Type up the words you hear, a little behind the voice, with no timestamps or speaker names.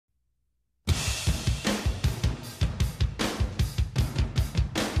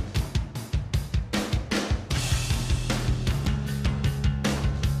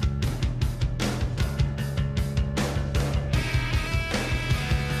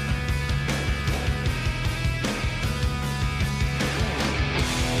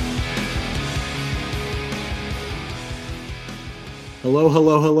Hello,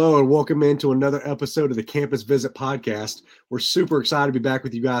 hello, hello, and welcome into another episode of the Campus Visit podcast. We're super excited to be back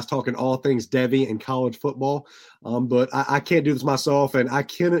with you guys talking all things Devy and college football. But I can't do this myself, and I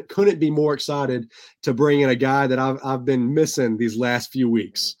couldn't be more excited to bring in a guy that I've been missing these last few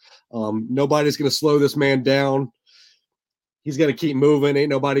weeks. Nobody's going to slow this man down. He's going to keep moving.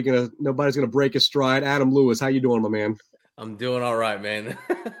 Nobody's going to break his stride. Adam Lewis, how you doing, my man? I'm doing all right, man.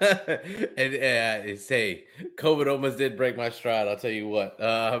 And hey, COVID almost did break my stride. I'll tell you what.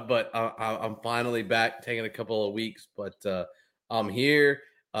 But I'm finally back, taking a couple of weeks. But I'm here,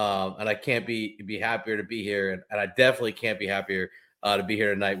 and I can't be happier to be here. And I definitely can't be happier to be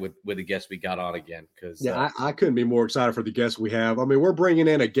here tonight with the guests we got on again. Because I couldn't be more excited for the guests we have. I mean, we're bringing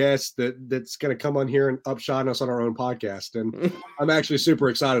in a guest that's going to come on here and upshine us on our own podcast, and I'm actually super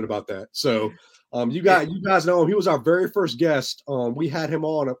excited about that. So. You guys know him. He was our very first guest. We had him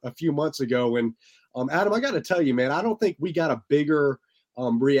on a few months ago. And Adam, I got to tell you, man, I don't think we got a bigger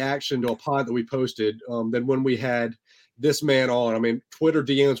reaction to a pod that we posted than when we had this man on. I mean, Twitter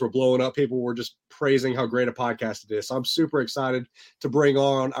DMs were blowing up. People were just praising how great a podcast it is. So I'm super excited to bring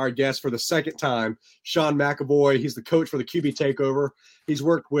on our guest for the second time, Sean McAvoy. He's the coach for the QB Takeover. He's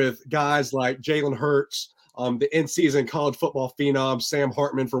worked with guys like Jalen Hurts, the in-season college football phenom, Sam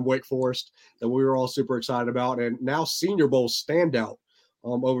Hartman from Wake Forest, that we were all super excited about. And now Senior Bowl standout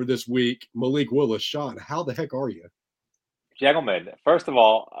over this week, Malik Willis. Sean, how the heck are you? Gentlemen, first of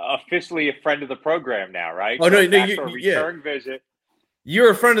all, officially a friend of the program now, right? Oh, so no, return visit.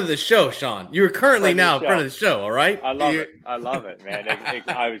 You're a friend of the show, Sean. You're currently now a friend of the show, all right? I love it, man.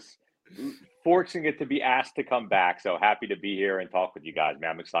 I was fortunate to be asked to come back, so happy to be here and talk with you guys,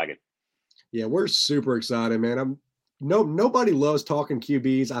 man. I'm excited. Yeah, we're super excited, man. Nobody loves talking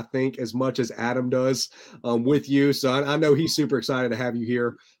QBs, I think, as much as Adam does with you. So I know he's super excited to have you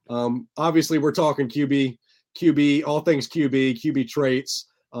here. Obviously, we're talking QB, all things QB traits,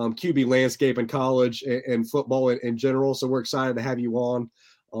 QB landscape in college and football in general. So we're excited to have you on.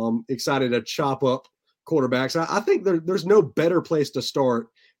 Excited to chop up quarterbacks. I think there's no better place to start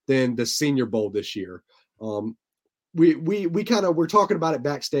than the Senior Bowl this year. We're talking about it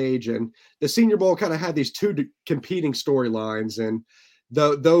backstage, and the Senior Bowl kind of had these two competing storylines, and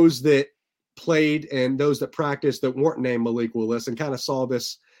those that played and those that practiced that weren't named Malik Willis, and kind of saw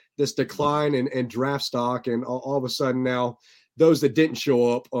this decline in draft stock, and all of a sudden now those that didn't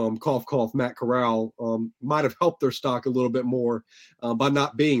show up, cough cough, Matt Corral, might have helped their stock a little bit more by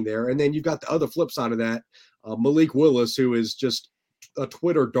not being there. And then you've got the other flip side of that, Malik Willis, who is just a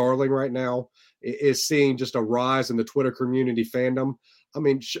Twitter darling right now, is seeing just a rise in the Twitter community fandom. I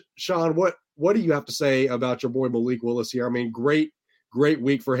mean, Sean, what do you have to say about your boy Malik Willis here? I mean, great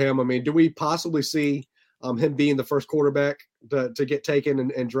week for him. I mean, do we possibly see him being the first quarterback to get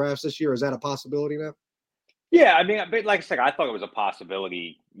taken in drafts this year? Is that a possibility now? Yeah, I mean, like I said, I thought it was a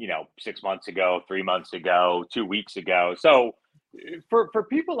possibility, 6 months ago, 3 months ago, 2 weeks ago. So for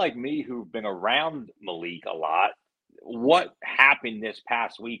people like me who've been around Malik a lot, what happened this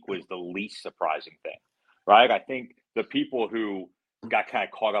past week was the least surprising thing, right? I think the people who got kind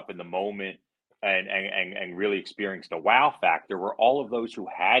of caught up in the moment and really experienced a wow factor were all of those who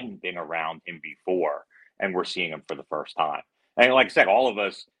hadn't been around him before and were seeing him for the first time. And like I said, all of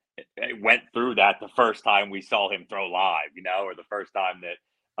us went through that the first time we saw him throw live, or the first time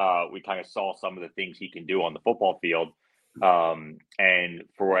that we kind of saw some of the things he can do on the football field. And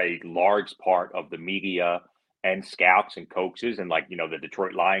for a large part of the media and scouts and coaches and the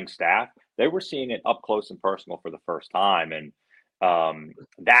Detroit Lions staff, they were seeing it up close and personal for the first time. And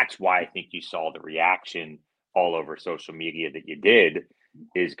that's why I think you saw the reaction all over social media that you did,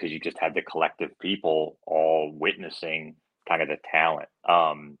 is because you just had the collective people all witnessing kind of the talent.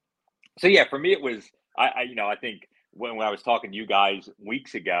 So yeah, for me, it was, I think when I was talking to you guys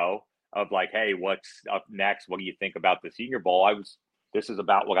weeks ago of like, hey, what's up next? What do you think about the Senior Bowl? This is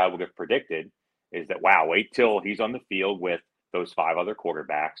about what I would have predicted. Is that, wow, wait till he's on the field with those 5 other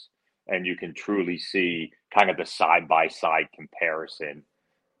quarterbacks, and you can truly see kind of the side-by-side comparison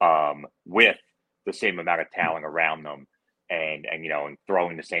with the same amount of talent around them and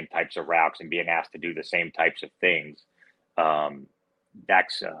throwing the same types of routes and being asked to do the same types of things.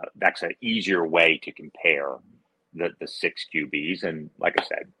 That's an easier way to compare the 6 QBs. And like I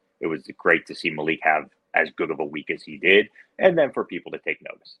said, it was great to see Malik have as good of a week as he did, and then for people to take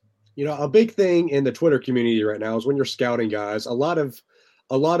notice. A big thing in the Twitter community right now is when you're scouting guys, a lot of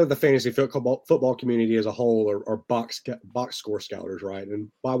the fantasy football community as a whole are box score scouters, right? And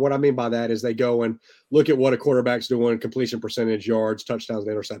what I mean by that is they go and look at what a quarterback's doing, completion percentage, yards, touchdowns,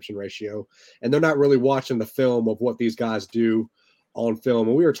 and interception ratio, and they're not really watching the film of what these guys do on film.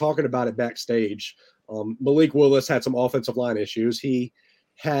 And we were talking about it backstage. Malik Willis had some offensive line issues. He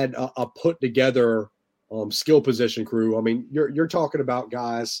had a put together skill position crew. I mean, you're talking about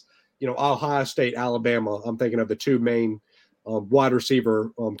guys, Ohio State, Alabama. I'm thinking of the two main wide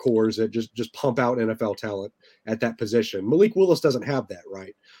receiver cores that just pump out NFL talent at that position. Malik Willis doesn't have that,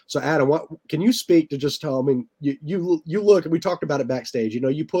 right? So, Adam, what can you speak to just how? I mean, you look. We talked about it backstage.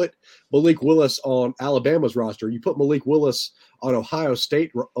 You put Malik Willis on Alabama's roster. You put Malik Willis on Ohio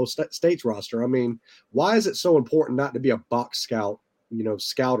State's roster. I mean, why is it so important not to be a box scout,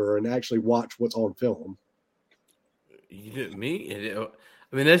 scouter, and actually watch what's on film? I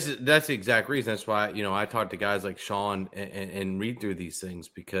mean, that's the exact reason. That's why, I talk to guys like Sean and read through these things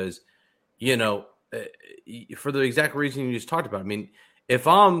because, for the exact reason you just talked about. I mean, if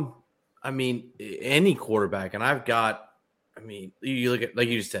any quarterback, and you look at, like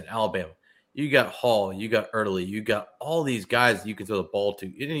you just said, Alabama, you got Hall, you got Early, you got all these guys you can throw the ball to.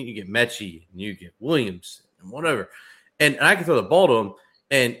 You get Mechie, and you get Williams, and whatever. And I can throw the ball to them.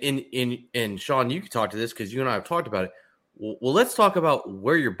 And Sean, you can talk to this because you and I have talked about it. Well, let's talk about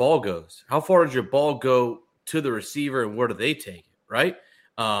where your ball goes. How far does your ball go to the receiver, and where do they take it, right?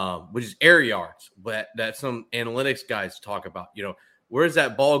 Which is air yards, but that some analytics guys talk about. Where's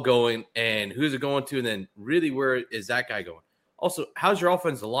that ball going, and who's it going to, and then really where is that guy going? Also, how's your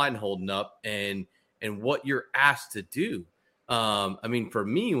offensive line holding up, and what you're asked to do? For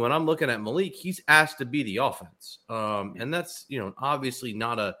me, when I'm looking at Malik, he's asked to be the offense, and that's obviously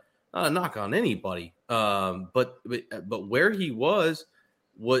not a knock on anybody. But where he was,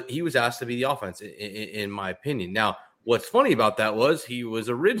 what he was asked to be the offense, in my opinion. Now, what's funny about that was he was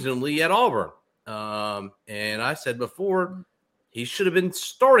originally at Auburn, and I said before he should have been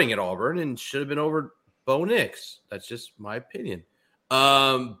starting at Auburn and should have been over Bo Nix. That's just my opinion.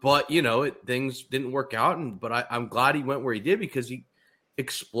 But things didn't work out, but I'm glad he went where he did because he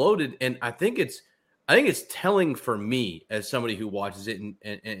exploded, and I think it's telling for me as somebody who watches it,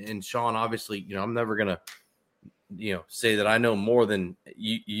 and Sean, obviously, I'm never gonna, say that I know more than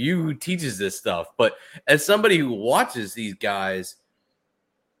you who teaches this stuff, but as somebody who watches these guys,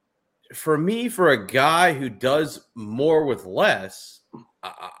 for me, for a guy who does more with less,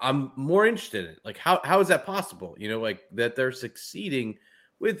 I'm more interested in it. Like, how is that possible? Like that they're succeeding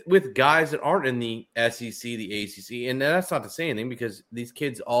with guys that aren't in the SEC, the ACC, and that's not to say anything because these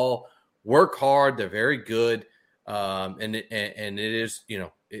kids all work hard. They're very good. And it is,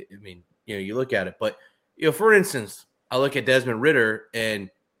 you look at it, but, for instance, I look at Desmond Ridder and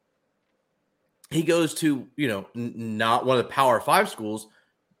he goes to, not one of the Power 5 schools,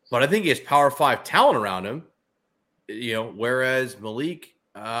 but I think he has Power 5 talent around him, whereas Malik,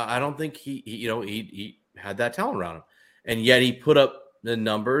 I don't think he had that talent around him. And yet he put up the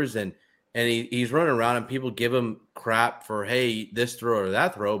numbers and he's running around and people give him crap for, hey, this throw or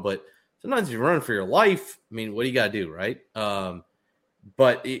that throw, but sometimes if you're running for your life, what do you got to do, right?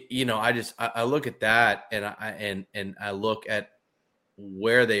 But I look at that and I look at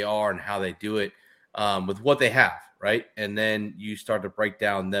where they are and how they do it with what they have, right? And then you start to break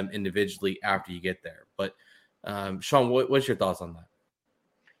down them individually after you get there. But Sean, what's your thoughts on that?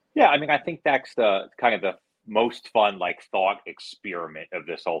 Yeah, I think that's the kind of the most fun thought experiment of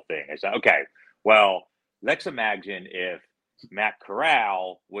this whole thing. Is that, okay, well, let's imagine if Matt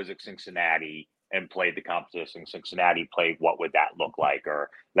Corral was at Cincinnati and played the competition Cincinnati played, what would that look like? Or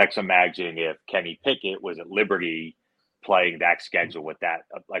let's imagine if Kenny Pickett was at Liberty playing that schedule with that,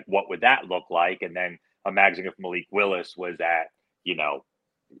 what would that look like? And then imagine if Malik Willis was at,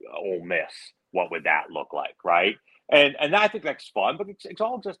 Ole Miss, what would that look like, right? And I think that's fun, but it's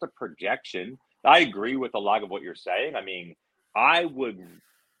all just a projection. I agree with a lot of what you're saying. I'm going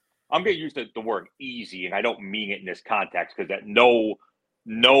to use the word easy, and I don't mean it in this context because that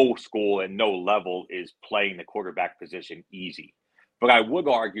no school and no level is playing the quarterback position easy. But I would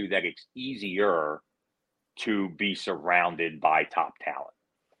argue that it's easier to be surrounded by top talent.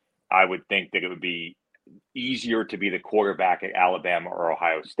 I would think that it would be easier to be the quarterback at Alabama or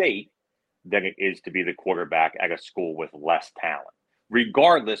Ohio State than it is to be the quarterback at a school with less talent,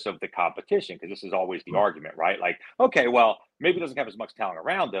 regardless of the competition, because this is always the argument, right? Like, okay, well, maybe it doesn't have as much talent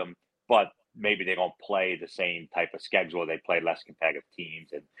around them, but maybe they don't play the same type of schedule. They play less competitive teams,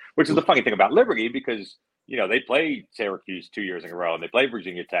 and which is the funny thing about Liberty because, they played Syracuse 2 years in a row, and they play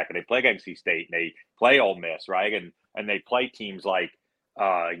Virginia Tech, and they play NC State, and they play Ole Miss, right? And they play teams like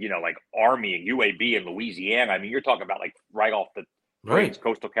Army and UAB and Louisiana. You're talking about right off the For instance,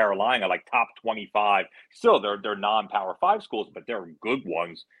 Coastal Carolina, like top 25. Still, they're non-Power 5 schools, but they're good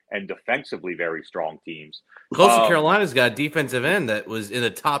ones and defensively very strong teams. Coastal Carolina's got a defensive end that was in the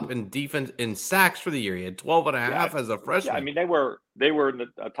top in defense in sacks for the year. He had 12 and a half as a freshman. Yeah, I mean, they were in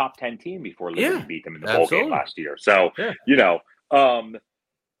the top 10 team before Liberty beat them in the bowl game last year. So,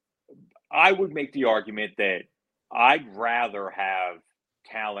 I would make the argument that I'd rather have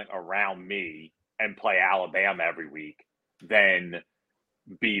talent around me and play Alabama every week than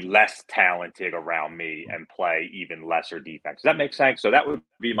be less talented around me and play even lesser defense. Does that make sense? So that would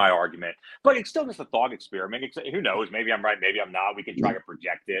be my argument. But it's still just a thought experiment. Who knows? Maybe I'm right. Maybe I'm not. We can try to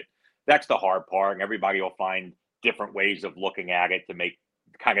project it. That's the hard part. And everybody will find different ways of looking at it to make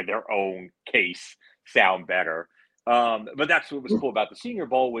kind of their own case sound better. But that's what was cool about the Senior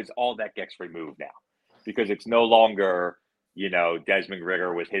Bowl was all that gets removed now because it's no longer, Desmond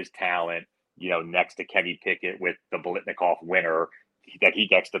Ridder with his talent, next to Kenny Pickett with the Biletnikoff winner that he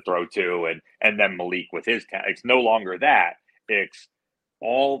gets to throw to, and then Malik with his talent. It's no longer that. It's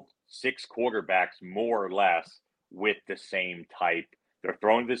all 6 quarterbacks more or less with the same type. They're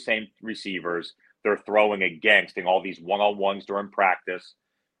throwing the same receivers. They're throwing against in all these one-on-ones during practice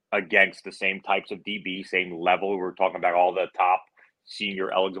against the same types of DB, same level. We're talking about all the top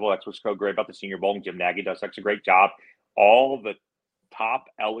senior eligible. That's what's so great about the Senior Bowl. And Jim Nagy does such a great job. All the top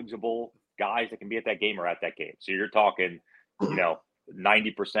eligible guys that can be at that game are at that game. So you're talking,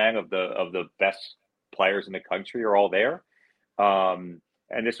 90% of the best players in the country are all there. And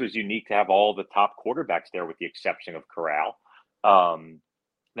this was unique to have all the top quarterbacks there with the exception of Corral.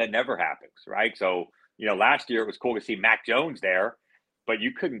 That never happens, right? So, last year it was cool to see Mac Jones there, but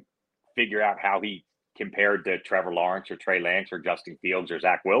you couldn't figure out how he compared to Trevor Lawrence or Trey Lance or Justin Fields or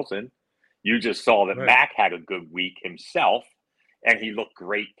Zach Wilson. You just saw that Mac had a good week himself, and he looked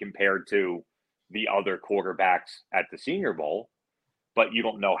great compared to the other quarterbacks at the Senior Bowl, but you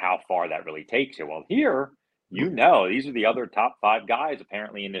don't know how far that really takes you. Well, here, these are the other top 5 guys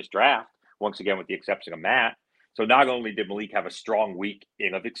apparently in this draft, once again, with the exception of Matt. So not only did Malik have a strong week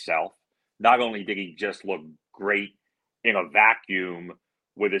in of itself, not only did he just look great in a vacuum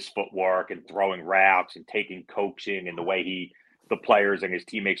with his footwork and throwing routes and taking coaching and the way the players and his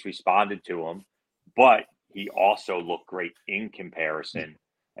teammates responded to him, but he also looked great in comparison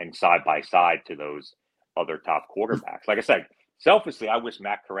and side by side to those other top quarterbacks. Like I said, selfishly, I wish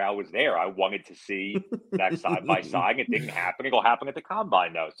Matt Corral was there. I wanted to see that side by side. It didn't happen. It'll happen at the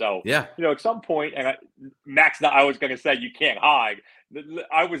combine, though. So, at some point, and I was going to say you can't hide.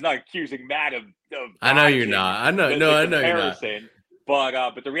 I was not accusing Matt of I know you're not. I know you're not.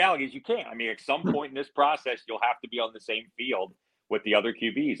 But the reality is you can't. I mean, at some point in this process, you'll have to be on the same field with the other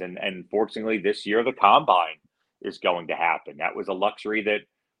QBs. And fortunately, this year, the combine is going to happen. That was a luxury that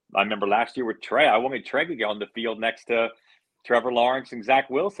I remember last year with Trey. I wanted Trey to get on the field next to Trevor Lawrence and Zach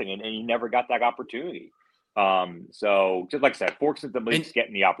Wilson, and he never got that opportunity. So just like I said, fortunate that Malik's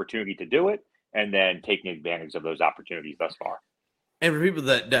getting the opportunity to do it and then taking advantage of those opportunities thus far. And for people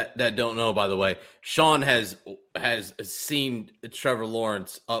that don't know, by the way, Sean has seen Trevor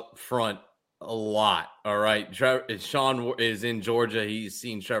Lawrence up front a lot. All right, Sean is in Georgia. He's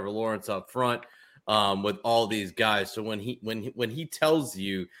seen Trevor Lawrence up front with all these guys. So when he tells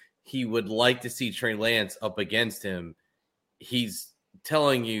you he would like to see Trey Lance up against him, he's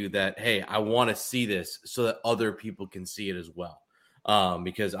telling you that, hey, I want to see this so that other people can see it as well.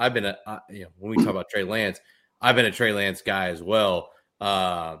 Because I've been when we talk about Trey Lance, I've been a Trey Lance guy as well.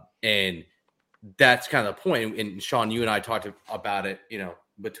 And that's kind of the point. And Sean, you and I talked about it,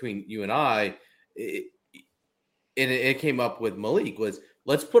 between you and I, it came up with Malik was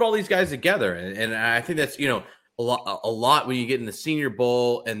let's put all these guys together. And I think that's, a lot when you get in the Senior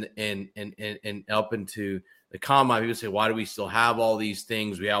Bowl and up into the combine, people say, why do we still have all these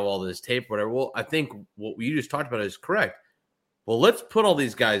things? We have all this tape, whatever. Well, I think what you just talked about is correct. Well, let's put all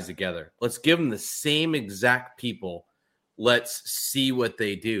these guys together. Let's give them the same exact people. Let's see what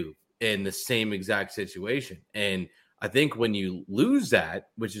they do in the same exact situation. And I think when you lose that,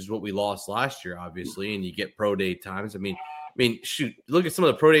 which is what we lost last year, obviously, and you get pro day times. I mean, shoot, look at some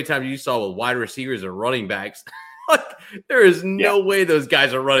of the pro day times you saw with wide receivers or running backs. Like, there is no way those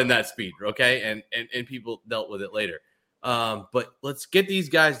guys are running that speed, okay? And people dealt with it later. But let's get these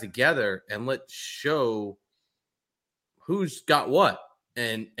guys together and let's show who's got what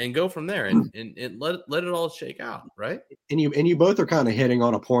and go from there and let it all shake out, right? And you both are kind of hitting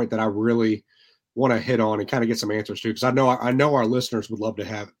on a point that I really want to hit on and kind of get some answers to, because I know our listeners would love to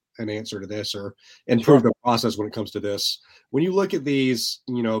have an answer to this or improve the process when it comes to this. When you look at these,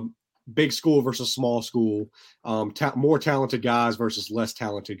 big school versus small school, more talented guys versus less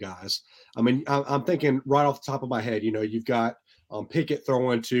talented guys. I mean, I'm thinking right off the top of my head, you've got Pickett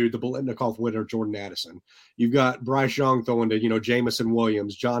throwing to the Biletnikoff winner, Jordan Addison. You've got Bryce Young throwing to, Jamison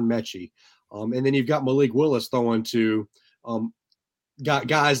Williams, John Mechie. And then you've got Malik Willis throwing to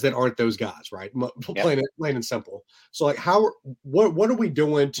guys that aren't those guys, right? Plain and simple. So, like, what are we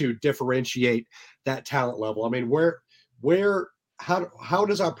doing to differentiate that talent level? I mean, how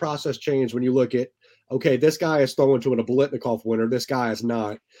does our process change when you look at, okay, this guy is throwing to a Biletnikoff winner, this guy is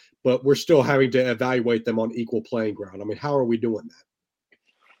not, but we're still having to evaluate them on equal playing ground? I mean, how are we doing that?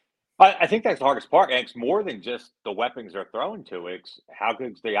 I think that's the hardest part, and it's more than just the weapons they're throwing to. It's how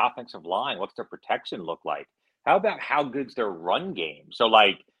good's the offensive line? What's their protection look like? How about how good's their run game? So,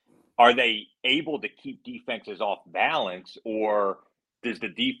 like, are they able to keep defenses off balance, or is the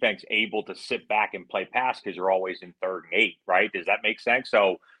defense able to sit back and play pass because you're always in 3rd and 8, right? Does that make sense?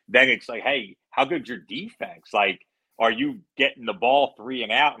 So then it's like, hey, how good's your defense? Like, are you getting the ball 3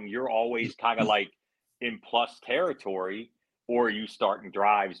 and out and you're always kind of like in plus territory, or are you starting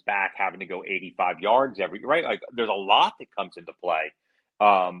drives back having to go 85 yards right? Like, there's a lot that comes into play.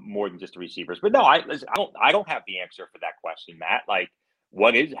 More than just the receivers. But no, I don't have the answer for that question, Matt. Like,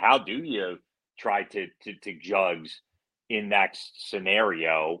 how do you try to judge in that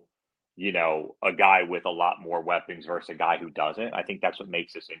scenario, a guy with a lot more weapons versus a guy who doesn't? I think that's what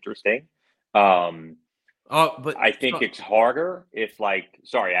makes this interesting. But I think it's harder if, like,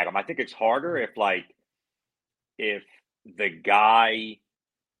 sorry, Adam, I think it's harder if the guy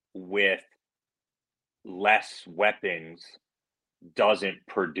with less weapons doesn't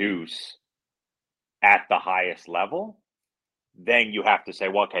produce at the highest level, then you have to say,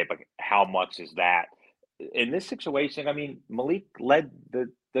 well, okay, but how much is that? In this situation, I mean, Malik led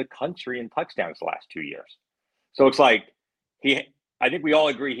the country in touchdowns the last 2 years. So it's like I think we all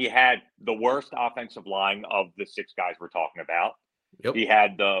agree he had the worst offensive line of the 6 guys we're talking about. Yep. He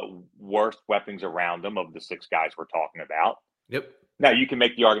had the worst weapons around him of the 6 guys we're talking about. Yep. Now, you can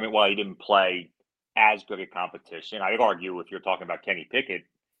make the argument, well, he didn't play as good a competition. I'd argue if you're talking about Kenny Pickett,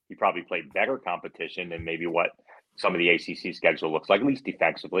 he probably played better competition than maybe what some of the ACC schedule looks like, at least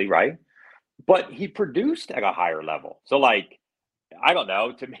defensively, right? But he produced at a higher level. So, like, I don't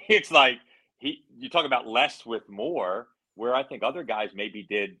know. To me, it's like you talk about less with more, where I think other guys maybe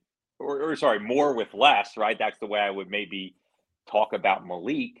did, or more with less, right? That's the way I would maybe talk about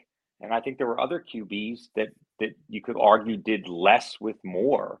Malik. And I think there were other QBs that you could argue did less with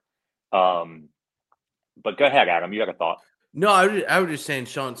more. But go ahead, Adam. You had a thought. No, I was just saying,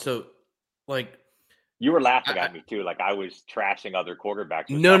 Sean. So, like, you were laughing at me too, like I was trashing other quarterbacks.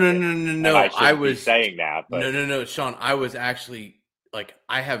 No. I was saying that. But... No, Sean. I was actually, like,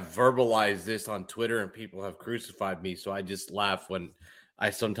 I have verbalized this on Twitter, and people have crucified me. So I just laugh when I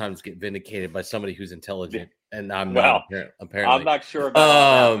sometimes get vindicated by somebody who's intelligent, and I'm not. Apparently, I'm not sure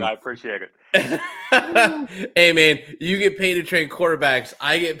about that, but I appreciate it. Hey man, you get paid to train quarterbacks.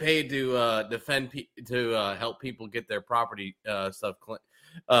 I get paid to help people get their property stuff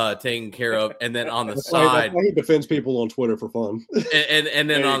taken care of, and then on the side, he defends people on Twitter for fun. and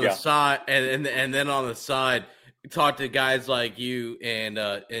then on the side, and then on the side, talk to guys like you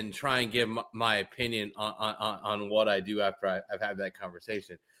and try and give my opinion on what I do after I've had that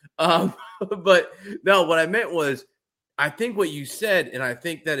conversation. But no, what I meant was, I think what you said, and I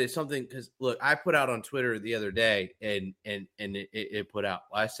think that is something, because look, I put out on Twitter the other day, and it put out.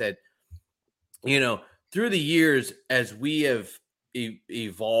 I said, through the years as we have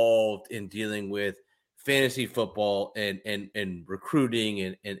evolved in dealing with fantasy football and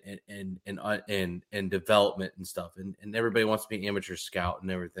recruiting and development and stuff, and everybody wants to be an amateur scout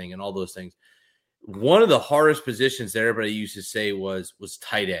and everything and all those things. One of the hardest positions that everybody used to say was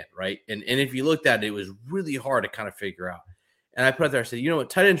tight end, right? And if you looked at it, it was really hard to kind of figure out. And I put out there, I said,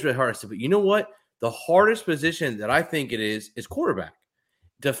 tight end's really hard. I said, but you know what? The hardest position that I think it is quarterback.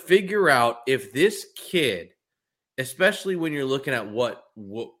 To figure out if this kid, especially when you're looking at what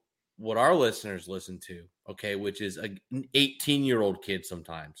our listeners listen to, okay, which is an 18-year-old kid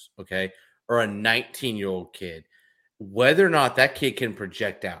sometimes, okay, or a 19-year-old kid, whether or not that kid can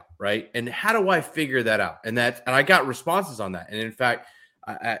project out, right? And how do I figure that out? And I got responses on that. And in fact,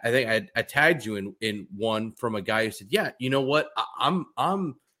 I think I tagged you in one from a guy who said, yeah, you know what? I'm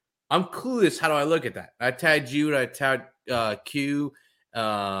clueless. How do I look at that? I tagged you, and I tagged Q,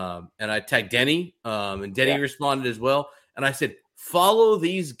 and I tagged Denny, and Denny responded as well. And I said, follow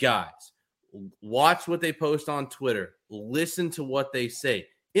these guys, watch what they post on Twitter, listen to what they say,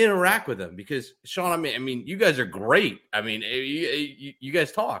 interact with them, because Sean, I mean, you guys are great. I mean, you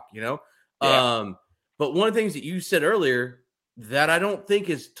guys talk, Yeah. But one of the things that you said earlier that I don't think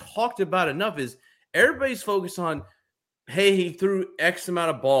is talked about enough is everybody's focused on hey, he threw X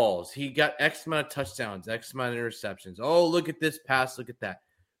amount of balls. He got X amount of touchdowns, X amount of interceptions. Oh, look at this pass. Look at that.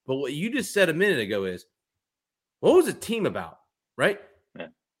 But what you just said a minute ago is, what was the team about, right? Yeah.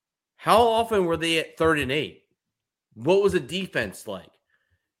 How often were they at 3rd and 8? What was the defense like?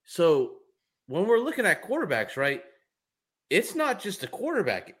 So when we're looking at quarterbacks, right, it's not just a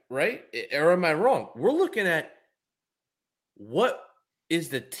quarterback, right? Or am I wrong? We're looking at what is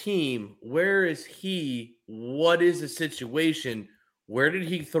the team? Where is he? What is the situation? Where did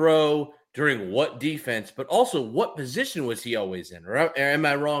he throw during what defense? But also, what position was he always in? Or am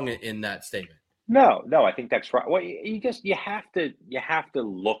I wrong in that statement? No, I think that's right. Well, you have to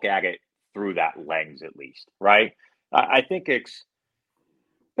look at it through that lens at least, right? I think it's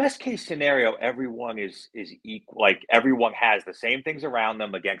best case scenario. Everyone is equal. Like everyone has the same things around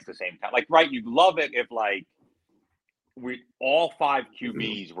them against the same time. Like, right? You'd love it if like we all 5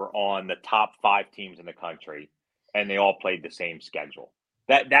 QBs were on the top 5 teams in the country, and they all played the same schedule.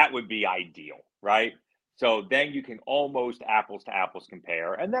 That would be ideal, right? So then you can almost apples to apples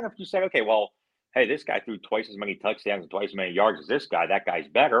compare. And then if you say, okay, well, hey, this guy threw twice as many touchdowns and twice as many yards as this guy, that guy's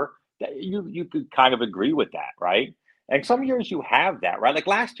better. You could kind of agree with that, right? And some years you have that, right? Like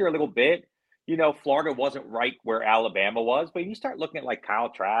last year a little bit, Florida wasn't right where Alabama was, but you start looking at like Kyle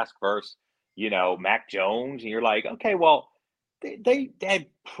Trask versus Mac Jones, and you're like, okay, well, they had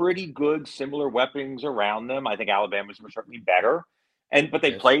pretty good similar weapons around them. I think Alabama's were certainly better, but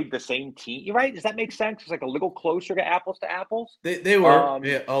they Yes. played the same team. You're right. Does that make sense? It's like a little closer to apples to apples. They were,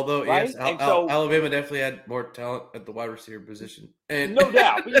 yeah. Although, right? yes, And so Alabama definitely had more talent at the wide receiver position, and no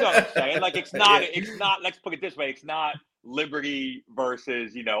doubt. But you know what I'm saying? Like it's not. It's not. Let's put it this way: it's not Liberty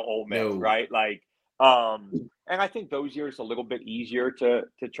versus Ole Miss, No. right? Like, and I think those years a little bit easier to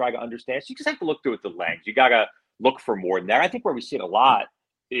try to understand. So you just have to look through it the lens. You gotta look for more than that. I think where we see it a lot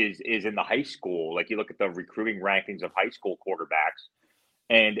is in the high school. Like you look at the recruiting rankings of high school quarterbacks,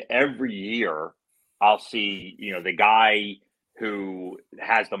 and every year I'll see the guy who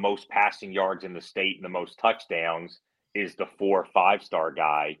has the most passing yards in the state and the most touchdowns is the 4 or 5-star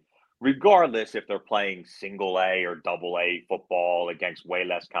guy, regardless if they're playing single A or double A football against way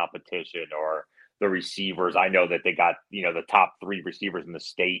less competition, or the receivers. I know that they got, the top 3 receivers in the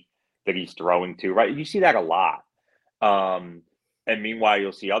state that he's throwing to, right? You see that a lot. And meanwhile,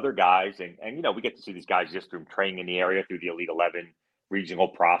 you'll see other guys, and we get to see these guys just through training in the area through the Elite 11 regional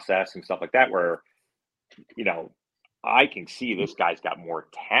process and stuff like that, where, I can see this guy's got more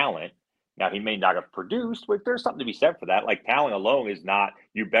talent. Now, he may not have produced, but there's something to be said for that. Like, talent alone is not,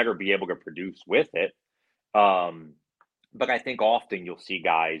 you better be able to produce with it. But I think often you'll see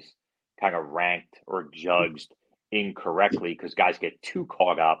guys kind of ranked or judged incorrectly because guys get too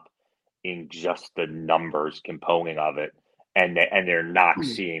caught up in just the numbers component of it, and they're not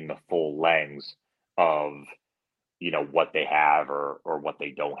seeing the full lens of what they have or what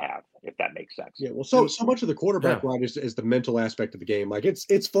they don't have, if that makes sense. Yeah, well, so much of the quarterback ride is the mental aspect of the game. Like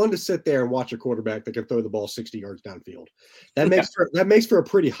it's fun to sit there and watch a quarterback that can throw the ball 60 yards downfield. That makes for a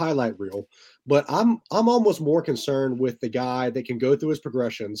pretty highlight reel. But I'm almost more concerned with the guy that can go through his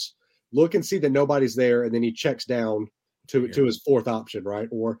progressions, look and see that nobody's there, and then he checks down to his 4th option, right?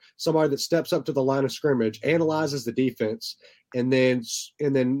 Or somebody that steps up to the line of scrimmage, analyzes the defense, and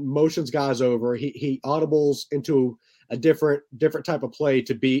then motions guys over. He audibles into a different type of play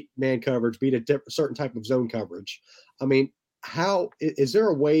to beat man coverage, beat a certain type of zone coverage. I mean, how is there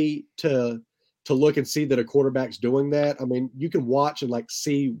a way to look and see that a quarterback's doing that? I mean, you can watch and like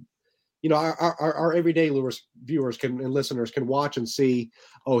see, our everyday viewers and listeners can watch and see,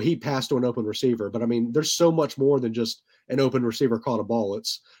 oh, he passed to an open receiver. But I mean, there's so much more than just an open receiver caught a ball.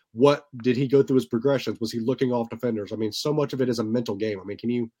 It's what did he go through his progressions? Was he looking off defenders? I mean, so much of it is a mental game. I mean, can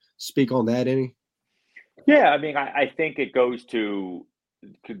you speak on that any? Yeah, I mean, I think it goes to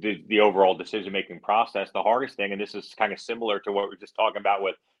the overall decision-making process. The hardest thing, and this is kind of similar to what we were just talking about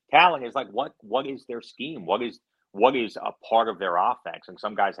with Talon, is like what is their scheme? What is a part of their offense? And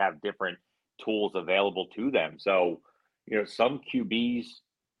some guys have different tools available to them. So, some QBs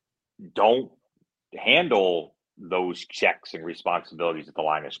don't handle those checks and responsibilities at the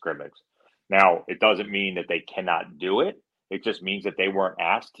line of scrimmage. Now, it doesn't mean that they cannot do it. It just means that they weren't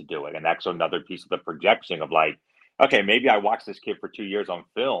asked to do it. And that's another piece of the projection of like, okay, maybe I watched this kid for 2 years on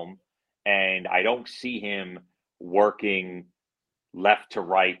film and I don't see him working left to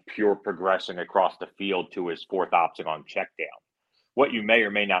right, pure progressing across the field to his 4th option on check down. What you may or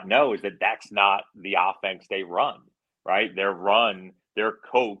may not know is that that's not the offense they run, right? They're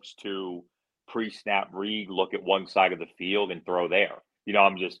coached to pre-snap read, look at one side of the field and throw there.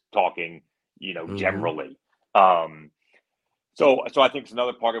 I'm just talking, generally. So I think it's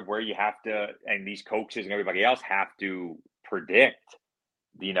another part of where you have to, and these coaches and everybody else have to predict,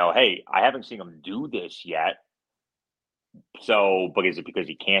 hey, I haven't seen him do this yet. So, but is it because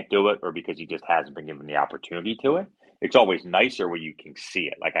he can't do it or because he just hasn't been given the opportunity to it? It's always nicer when you can see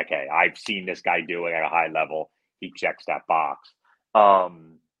it. Like, okay, I've seen this guy do it at a high level. He checks that box.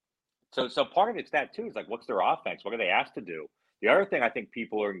 So part of it's that too. Is like, what's their offense? What are they asked to do? The other thing I think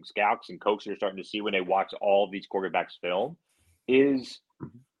people and scouts and coaches are starting to see when they watch all these quarterbacks film is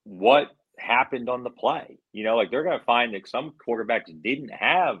what happened on the play. Like they're going to find that some quarterbacks didn't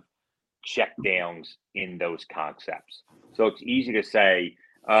have check downs in those concepts. So it's easy to say,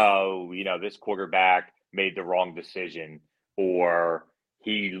 oh, this quarterback made the wrong decision, or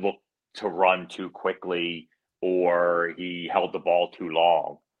he looked to run too quickly, or he held the ball too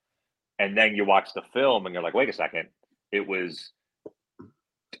long. And then you watch the film and you're like, wait a second, it was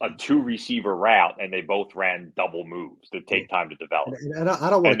a 2-receiver route and they both ran double moves that take time to develop. And I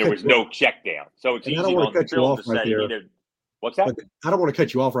don't want and there was no check down. So it's easy on the film to say, what's that? I don't want to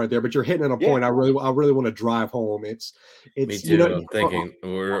cut you off right there, but you're hitting on a point I really want to drive home. It's me too. I'm thinking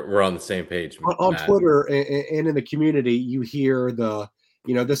we're on the same page. On Twitter and in the community, you hear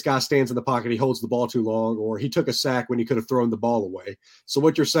this guy stands in the pocket, he holds the ball too long, or he took a sack when he could have thrown the ball away. So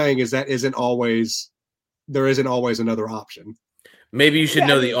what you're saying is there isn't always another option. Maybe you should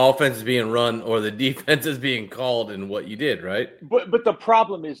know the offense is being run or the defense is being called and what you did, right? But the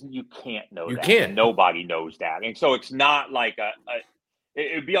problem is you can't know that. You can't. Nobody knows that. And so it's not like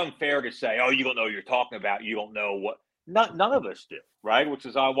it would be unfair to say, oh, you don't know what you're talking about. You don't know what none of us do, right? Which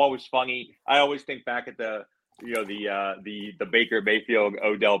is always funny. I always think back at the Baker Mayfield,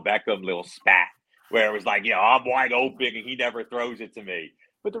 Odell Beckham little spat where it was like, I'm wide open and he never throws it to me.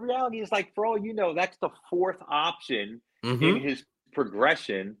 But the reality is, like, for all you know, that's the fourth option in his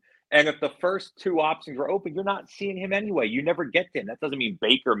progression. And if the first two options were open, you're not seeing him anyway. You never get to him. That doesn't mean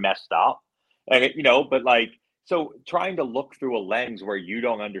Baker messed up. And but like, so trying to look through a lens where you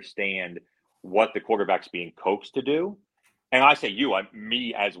don't understand what the quarterback's being coached to do. And I say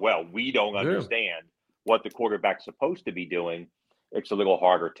me as well. We don't understand what the quarterback's supposed to be doing. It's a little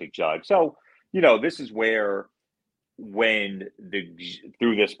harder to judge. So, this is where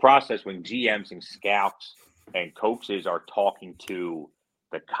through this process, when GMs and scouts and coaches are talking to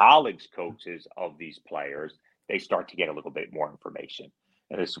the college coaches of these players, they start to get a little bit more information.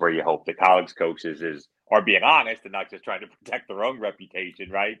 And this is where you hope the college coaches are being honest and not just trying to protect their own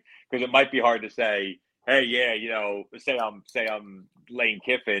reputation, right? Because it might be hard to say, hey, say I'm Lane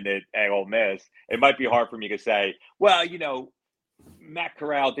Kiffin at Ole Miss. It might be hard for me to say, well, Matt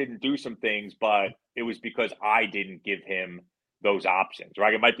Corral didn't do some things, but it was because I didn't give him those options,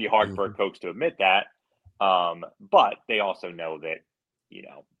 right? It might be hard for a coach to admit that. But they also know that,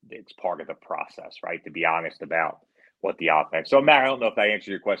 it's part of the process, right? To be honest about what the offense. So, Matt, I don't know if I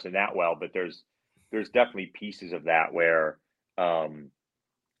answered your question that well, but there's definitely pieces of that where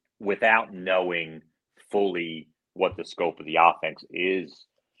without knowing fully what the scope of the offense is,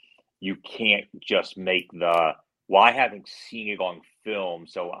 you can't just make I haven't seen it on film,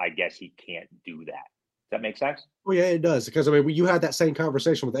 so I guess he can't do that. Does that make sense? Well, yeah, it does. Because, you had that same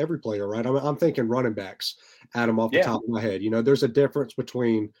conversation with every player, right? I'm thinking running backs, Adam, off the top of my head. There's a difference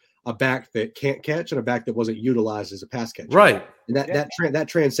between a back that can't catch and a back that wasn't utilized as a pass catcher. Right. And that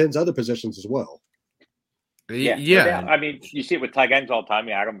transcends other positions as well. Yeah. I mean, you see it with tight ends all the time.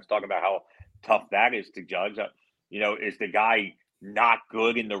 Adam was talking about how tough that is to judge. Is the guy not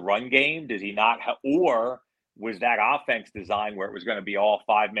good in the run game? Does he not or was that offense designed where it was going to be all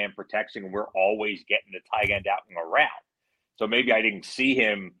 5-man protection and we're always getting the tight end out and around? So maybe I didn't see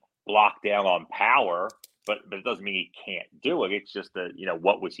him block down on power, but it doesn't mean he can't do it. It's just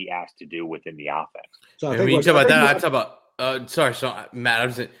what was he asked to do within the offense? So when you talk about that, I talk about Matt, I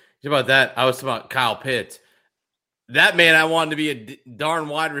was talking about that. I was talking about Kyle Pitts. That man, I wanted to be a darn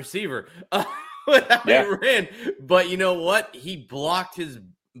wide receiver. He ran, but you know what? He blocked his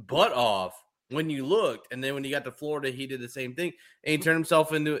butt off when you looked, and then when he got to Florida, he did the same thing, and he turned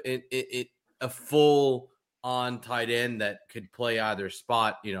himself into a full-on tight end that could play either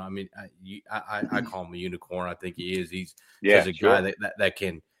spot. I call him a unicorn. I think he is. He's a guy that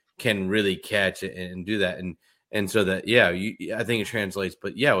can really catch and do that, and so that I think it translates.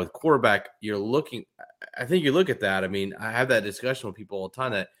 But with quarterback, you're looking. I think you look at that. I mean, I have that discussion with people all the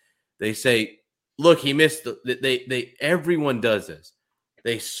time that they say, "Look, he missed." Everyone does this.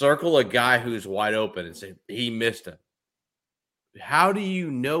 They circle a guy who's wide open and say, he missed him. How do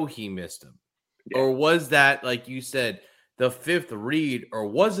you know he missed him? Yeah. Or was that, like you said, the fifth read, or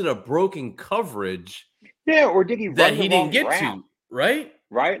was it a broken coverage? Yeah, or did he run that he didn't get route? To, right?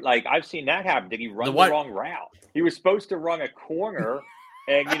 Right? Like, I've seen that happen. Did he run the wrong route? He was supposed to run a corner,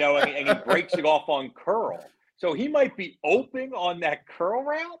 and he breaks it off on curl. So he might be open on that curl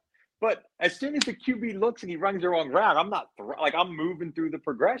route, but as soon as the QB looks and he runs the wrong route, I'm moving through the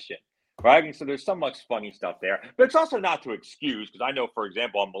progression, right? And so there's so much funny stuff there. But it's also not to excuse, because I know, for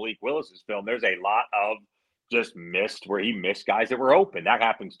example, on Malik Willis's film, there's a lot of just missed where he missed guys that were open. That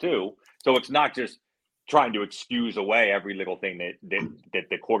happens too. So it's not just trying to excuse away every little thing that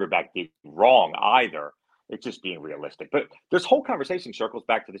the quarterback did wrong either. It's just being realistic. But this whole conversation circles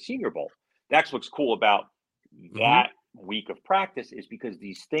back to the Senior Bowl. That's what's cool about that week of practice, is because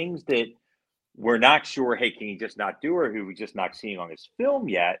these things that we're not sure, hey, can he just not do, or who we're just not seeing on his film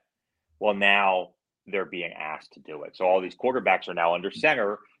yet? Well, now they're being asked to do it. So all these quarterbacks are now under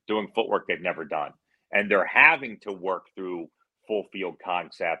center doing footwork they've never done. And they're having to work through full field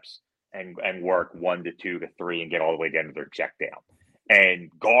concepts and work 1 to 2 to 3 and get all the way down to their check down. And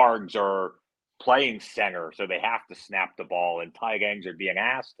guards are playing center, so they have to snap the ball, and tight ends are being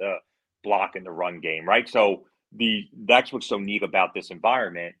asked to block in the run game, right? So that's what's so neat about this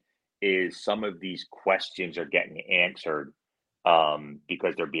environment, is some of these questions are getting answered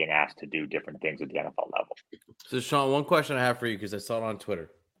because they're being asked to do different things at the NFL level. So, Sean, one question I have for you, because I saw it on Twitter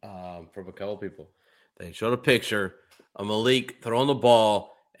from a couple of people. They showed a picture of Malik throwing the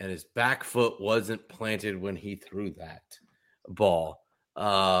ball, and his back foot wasn't planted when he threw that ball.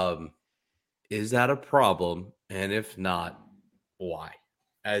 Is that a problem? And if not, why?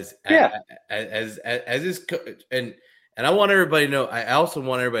 As this, and I want everybody to know. I also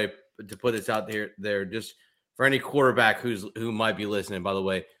want everybody to put this out there just for any quarterback who might be listening. By the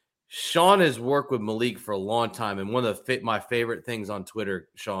way, Sean has worked with Malik for a long time, and one of my favorite things on Twitter,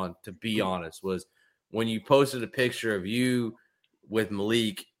 Sean, to be honest, was when you posted a picture of you with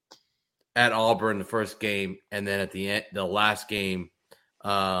Malik at Auburn the first game, and then at the end, the last game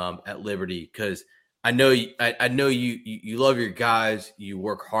at Liberty, because I know you love your guys, you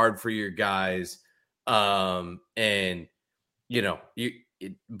work hard for your guys, and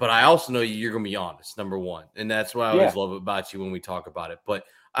but I also know you're going to be honest, number one, and that's what I always love about you when we talk about it. But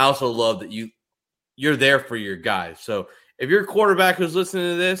I also love that you're there for your guys. So if you're a quarterback who's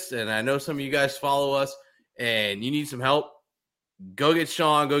listening to this, and I know some of you guys follow us, and you need some help, go get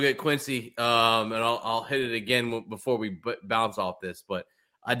Sean, go get Quincy, and I'll hit it again before we bounce off this. But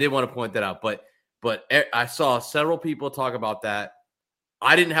I did want to point that out. But I saw several people talk about that.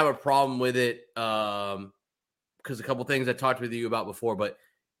 I didn't have a problem with it because a couple things I talked with you about before. But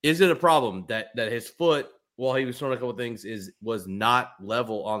is it a problem that his foot, while he was throwing a couple things, was not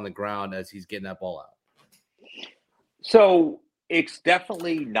level on the ground as he's getting that ball out? So it's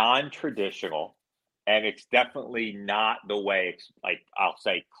definitely non-traditional, and it's definitely not the way it's, like, I'll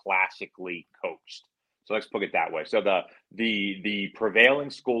say, classically coached. So let's put it that way. So the prevailing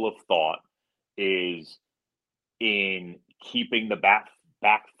school of thought is in keeping the back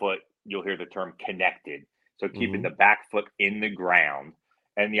foot, you'll hear the term connected. So keeping the back foot in the ground.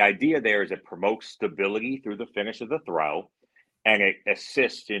 And the idea there is it promotes stability through the finish of the throw, and it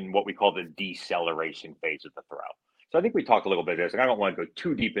assists in what we call the deceleration phase of the throw. So I think we talked a little bit of this, and I don't want to go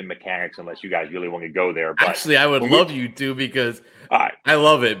too deep in mechanics unless you guys really want to go there. But actually, I would love you to, because I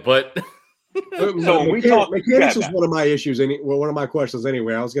love it. But so when we talk, mechanics was one of my issues. One of my questions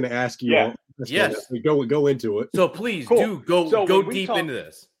anyway. I was going to ask you. Yeah. Yes. Go into it. So please Cool. go deep into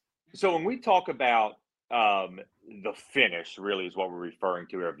this. So when we talk about the finish, really is what we're referring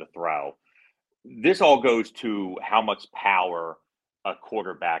to here of the throw. This all goes to how much power a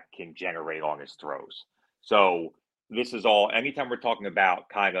quarterback can generate on his throws. So this is all, anytime we're talking about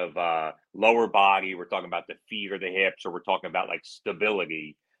kind of lower body, we're talking about the feet or the hips, or we're talking about like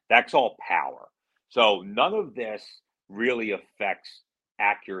stability, that's all power. So none of this really affects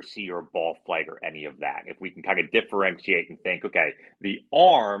accuracy or ball flight or any of that. If we can kind of differentiate and think, okay, the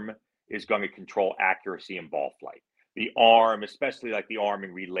arm is going to control accuracy and ball flight. The arm, especially like the arm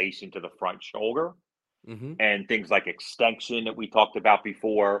in relation to the front shoulder, and things like extension that we talked about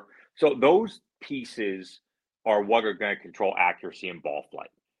before. So those pieces are what are going to control accuracy and ball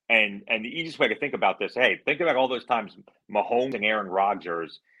flight. And the easiest way to think about this, hey, think about all those times Mahomes and Aaron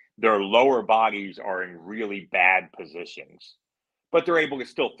Rodgers, their lower bodies are in really bad positions, but they're able to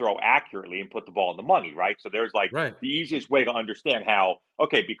still throw accurately and put the ball in the money, right? So there's the easiest way to understand how,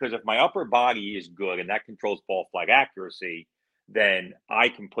 okay, because if my upper body is good and that controls ball flight accuracy, then I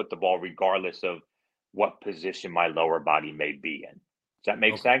can put the ball regardless of what position my lower body may be in. Does that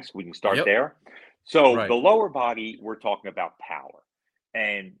make sense? We can start there. So the lower body, we're talking about power.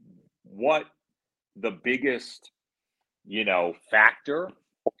 And what the biggest, factor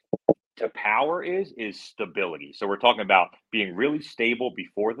to power is stability. So we're talking about being really stable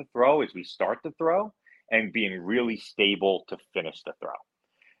before the throw as we start the throw, and being really stable to finish the throw.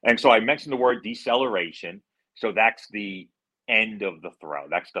 And so I mentioned the word deceleration. So that's the end of the throw.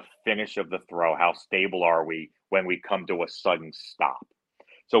 That's the finish of the throw. How stable are we when we come to a sudden stop?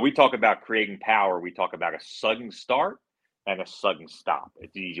 So we talk about creating power. We talk about a sudden start and a sudden stop.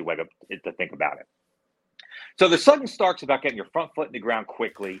 It's an easy way to think about it. So the sudden start's about getting your front foot in the ground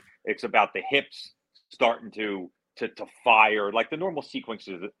quickly. It's about the hips starting to fire, like the normal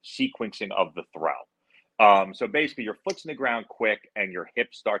sequencing of the throw. So basically, your foot's in the ground quick and your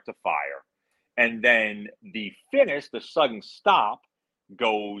hips start to fire. And then the finish, the sudden stop,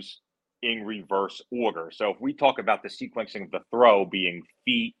 goes in reverse order. So if we talk about the sequencing of the throw being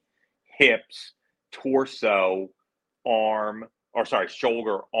feet, hips, torso,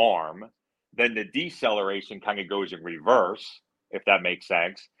 shoulder, arm, then the deceleration kind of goes in reverse, if that makes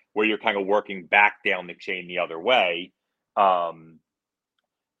sense, where you're kind of working back down the chain the other way.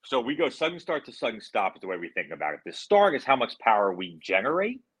 So we go sudden start to sudden stop is the way we think about it. The start is how much power we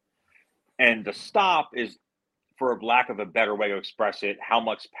generate. And the stop is, for lack of a better way to express it, how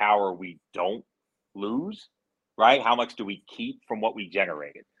much power we don't lose, right? How much do we keep from what we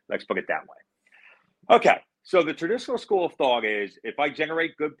generated? Let's put it that way. Okay, so the traditional school of thought is if I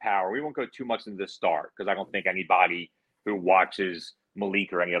generate good power, we won't go too much into the start because I don't think anybody who watches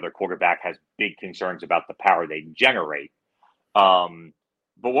Malik or any other quarterback has big concerns about the power they generate.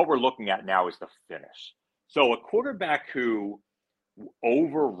 But what we're looking at now is the finish. So a quarterback who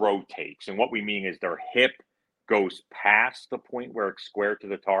over rotates, and what we mean is their hip goes past the point where it's square to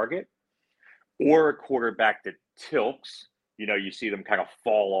the target, or a quarterback that tilts, you see them kind of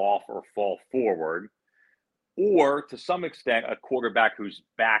fall off or fall forward, or to some extent, a quarterback whose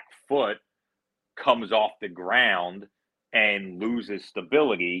back foot comes off the ground and loses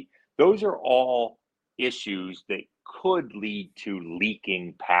stability. Those are all issues that could lead to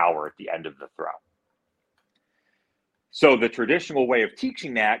leaking power at the end of the throw. So the traditional way of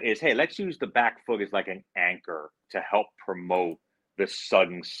teaching that is, hey, let's use the back foot as like an anchor to help promote the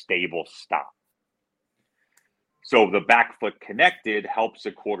sudden stable stop. So the back foot connected helps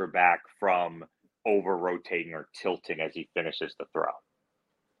the quarterback from over rotating or tilting as he finishes the throw.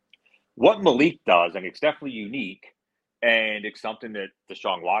 What Malik does, and it's definitely unique, and it's something that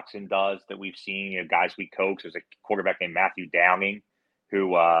Deshaun Watson does that we've seen, guys we coach. There's a quarterback named Matthew Downing who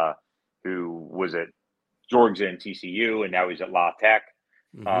was at Georgia and TCU, and now he's at La Tech,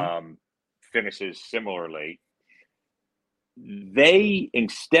 finishes similarly. They,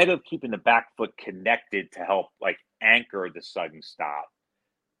 instead of keeping the back foot connected to help like anchor the sudden stop,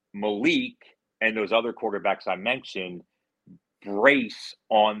 Malik and those other quarterbacks I mentioned brace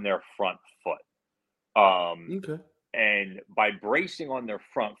on their front foot. And by bracing on their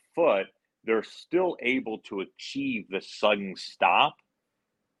front foot, they're still able to achieve the sudden stop.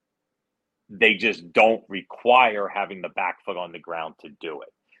 They just don't require having the back foot on the ground to do it.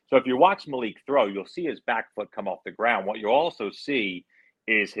 So if you watch Malik throw, you'll see his back foot come off the ground. What you'll also see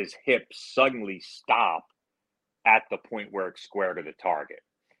is his hip suddenly stop at the point where it's square to the target,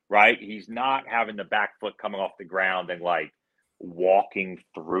 right? He's not having the back foot coming off the ground and like walking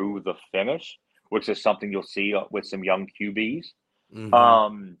through the finish, which is something you'll see with some young QBs.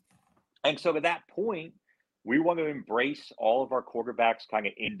 And so at that point, we want to embrace all of our quarterbacks' kind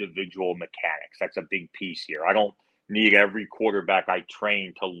of individual mechanics. That's a big piece here. I don't need every quarterback I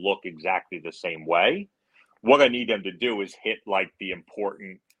train to look exactly the same way. What I need them to do is hit like the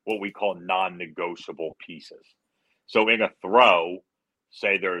important, what we call non-negotiable pieces. So in a throw,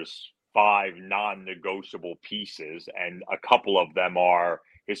 say there's 5 non-negotiable pieces, and a couple of them are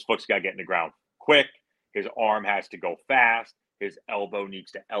his foot's got to get in the ground quick, his arm has to go fast, his elbow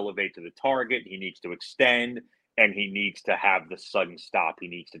needs to elevate to the target, he needs to extend, and he needs to have the sudden stop. He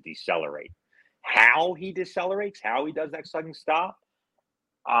needs to decelerate. How he decelerates, how he does that sudden stop,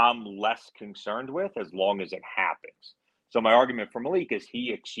 I'm less concerned with as long as it happens. So my argument for Malik is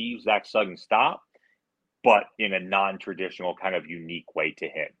he achieves that sudden stop, but in a non-traditional kind of unique way to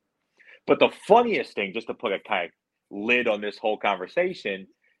him. But the funniest thing, just to put a kind of lid on this whole conversation,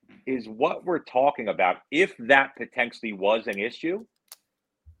 is what we're talking about. If that potentially was an issue,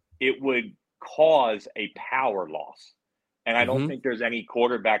 it would cause a power loss. And I don't think there's any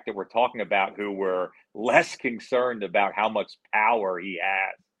quarterback that we're talking about who we're less concerned about how much power he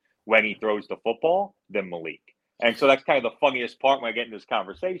has when he throws the football than Malik. And so that's kind of the funniest part when I get in this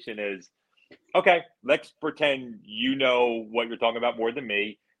conversation is, okay, let's pretend you know what you're talking about more than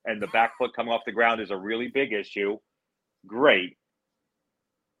me, and the back foot coming off the ground is a really big issue. Great.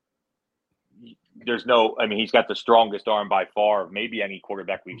 He's got the strongest arm by far of maybe any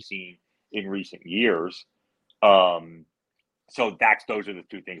quarterback we've seen in recent years. So those are the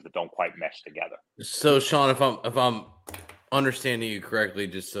two things that don't quite mesh together. So Sean, if I'm understanding you correctly,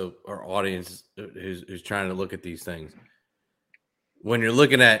 just so our audience who's trying to look at these things, when you're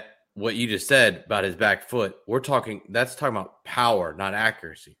looking at what you just said about his back foot, that's talking about power, not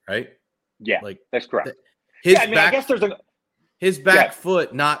accuracy, right? Yeah, like that's correct. I guess there's his back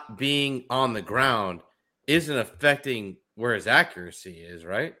foot not being on the ground isn't affecting where his accuracy is,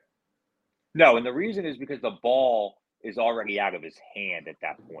 right? No, and the reason is because the ball is already out of his hand at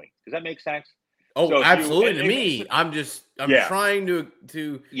that point. Does that make sense? Oh, so absolutely. To me, I'm trying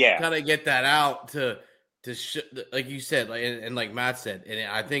to kind of get that out to like you said, and like Matt said, and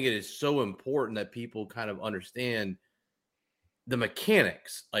I think it is so important that people kind of understand the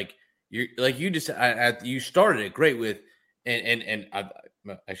mechanics. Like you just you started it great with, and I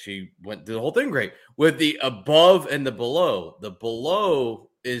actually went through the whole thing great with the above and the below. The below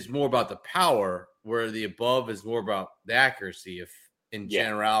is more about the power, where the above is more about the accuracy. If in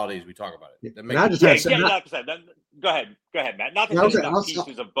generalities we talk about it, go ahead, Matt. Not to say there's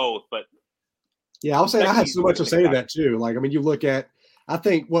pieces of both, but yeah, I'll say I had so much to say to that too. Like, I mean, you look at, I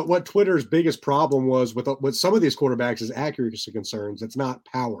think what Twitter's biggest problem was with some of these quarterbacks is accuracy concerns. It's not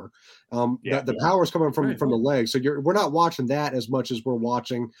power. The power is coming from the legs. So we're not watching that as much as we're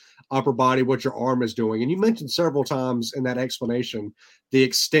watching upper body, what your arm is doing. And you mentioned several times in that explanation, the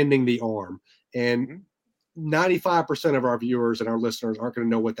extending the arm. And 95% of our viewers and our listeners aren't going to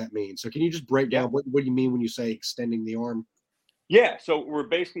know what that means. So can you just break down what do you mean when you say extending the arm? Yeah, so we're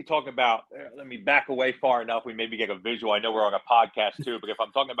basically talking about, let me back away far enough, we maybe get a visual. I know we're on a podcast too, but if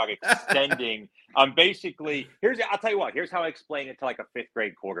I'm talking about extending, I'm basically, I'll tell you what, here's how I explain it to like a fifth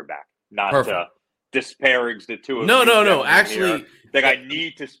grade quarterback, not to disparage the two of you. No, actually. That I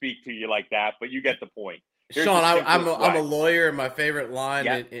need to speak to you like that, but you get the point. Here's Sean, I'm a lawyer, and my favorite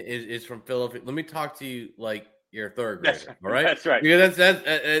line is from Philip. Let me talk to you like you're a third grader, all right? That's right. Because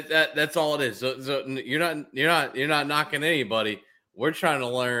that's all it is. So you're not knocking anybody. We're trying to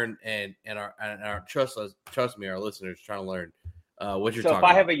learn, and our trust me, our listeners are trying to learn what you're talking about. So if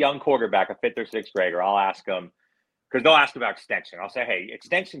I have a young quarterback, a fifth or sixth grader, I'll ask them, because they'll ask about extension. I'll say, hey,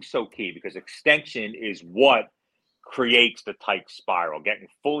 extension's so key because extension is what creates the tight spiral. Getting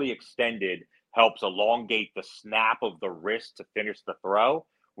fully extended helps elongate the snap of the wrist to finish the throw,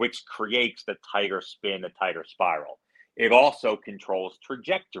 which creates the tighter spin, the tighter spiral. It also controls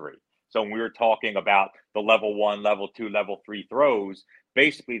trajectory. So when we were talking about the level 1, level 2, level 3 throws,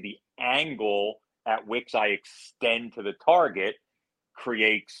 basically the angle at which I extend to the target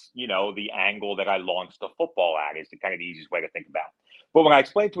creates, the angle that I launch the football at is the kind of the easiest way to think about. But when I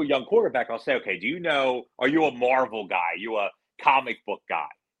explain to a young quarterback, I'll say, okay, are you a Marvel guy? Are you a comic book guy?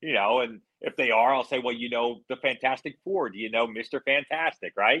 And if they are, I'll say, well, the Fantastic Four. Do you know Mr.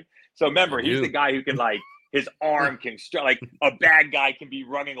 Fantastic, right? So remember, he's the guy who can his arm can like a bad guy can be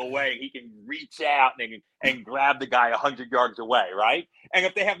running away. He can reach out and grab the guy 100 yards away, right? And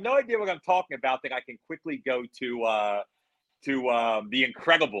if they have no idea what I'm talking about, then I can quickly go to the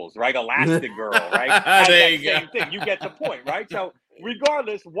Incredibles, right? Elastigirl, right? There you same thing. You get the point, right? So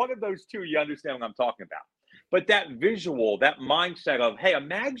regardless, one of those two, you understand what I'm talking about. But that visual, that mindset of, hey,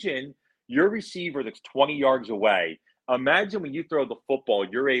 imagine your receiver that's 20 yards away. Imagine when you throw the football,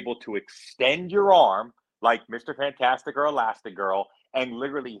 you're able to extend your arm like Mr. Fantastic or Elastigirl and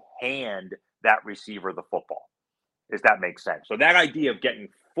literally hand that receiver the football. Does that make sense? So that idea of getting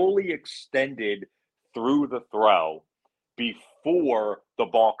fully extended through the throw before the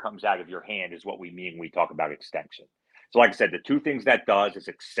ball comes out of your hand is what we mean when we talk about extension. So like I said, the two things that does is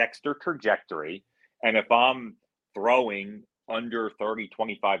it sets their trajectory. And if I'm throwing under 30,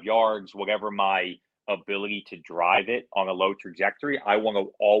 25 yards, whatever my ability to drive it on a low trajectory, I want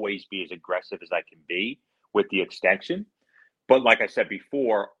to always be as aggressive as I can be with the extension. But like I said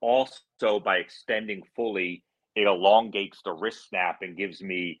before, also by extending fully, it elongates the wrist snap and gives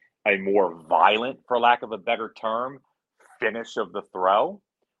me a more violent, for lack of a better term, finish of the throw,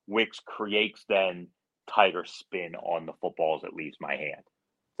 which creates then tighter spin on the football as it leaves my hand.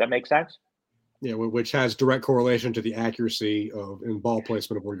 Does that make sense? Yeah, which has direct correlation to the accuracy and ball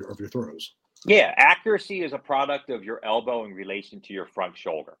placement of your throws. Yeah, accuracy is a product of your elbow in relation to your front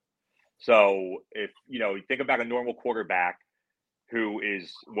shoulder. So if, you think about a normal quarterback who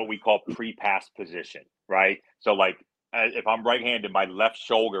is what we call pre-pass position, right? So like if I'm right-handed, my left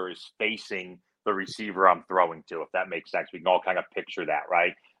shoulder is facing the receiver I'm throwing to, if that makes sense. We can all kind of picture that,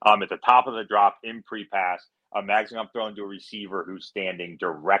 right? At the top of the drop in pre-pass, imagine I'm throwing to a receiver who's standing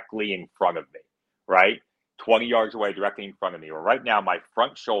directly in front of me, right? 20 yards away, directly in front of me. Well, right now, my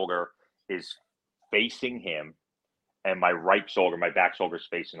front shoulder is facing him, and my right shoulder, my back shoulder is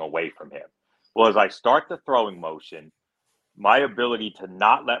facing away from him. Well, as I start the throwing motion, my ability to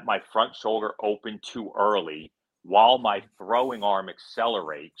not let my front shoulder open too early while my throwing arm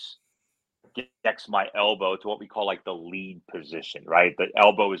accelerates gets my elbow to what we call like the lead position, right? The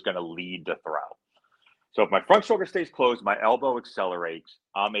elbow is going to lead the throw. So if my front shoulder stays closed, my elbow accelerates,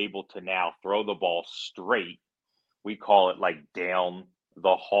 I'm able to now throw the ball straight. We call it like down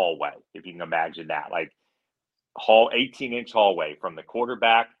the hallway, if you can imagine that. Like 18-inch hallway from the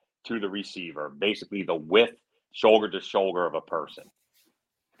quarterback to the receiver, basically the width, shoulder to shoulder of a person.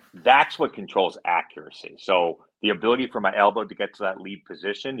 That's what controls accuracy. So the ability for my elbow to get to that lead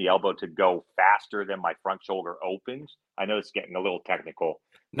position, the elbow to go faster than my front shoulder opens. I know it's getting a little technical.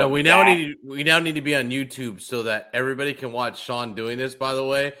 No, we now need to be on YouTube so that everybody can watch Sean doing this, by the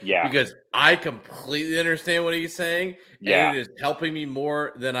way. Yeah. Because I completely understand what he's saying. Yeah. And it is helping me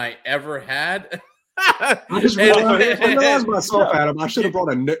more than I ever had. I just realized myself, Adam. I should have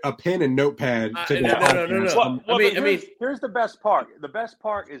brought a pen and notepad. No. Here's the best part. The best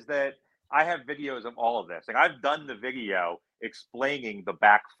part is that I have videos of all of this. Like I've done the video explaining the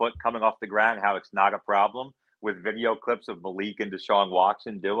back foot coming off the ground, how it's not a problem, with video clips of Malik and Deshaun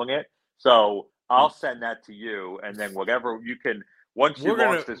Watson doing it. So I'll send that to you, and then whatever you can. Once you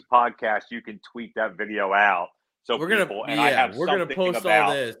launch this podcast, you can tweet that video out. So we're gonna post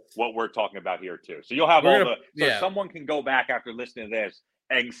all this. What we're talking about here too. So you'll have someone can go back after listening to this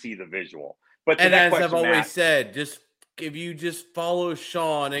and see the visual. But as I've always said, if you just follow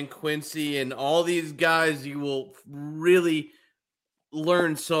Sean and Quincy and all these guys, you will really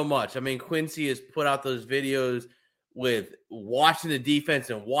learn so much. I mean, Quincy has put out those videos with watching the defense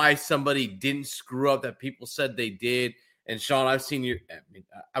and why somebody didn't screw up that people said they did. And Sean, I've seen you.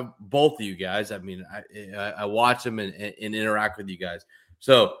 Both of you guys. I mean, I watch them and interact with you guys.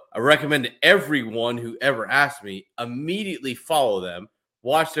 So I recommend to everyone who ever asked me, immediately follow them,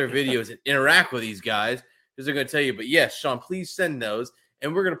 watch their videos, and interact with these guys because they're going to tell you. But yes, Sean, please send those,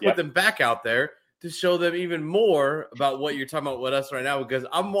 and we're going to put them back out there to show them even more about what you're talking about with us right now. Because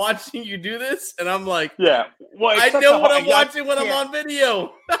I'm watching you do this, and I'm like, well, I know what I'm watching when I'm on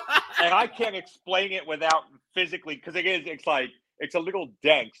video. And I can't explain it without physically, because it's a little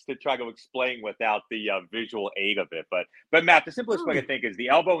dense to try to explain without the visual aid of it. But Matt, the simplest way to think is the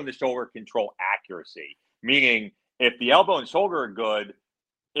elbow and the shoulder control accuracy. Meaning, if the elbow and shoulder are good,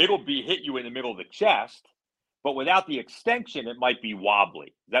 it'll hit you in the middle of the chest. But without the extension, it might be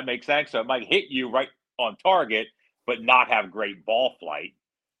wobbly. Does that make sense? So it might hit you right on target, but not have great ball flight.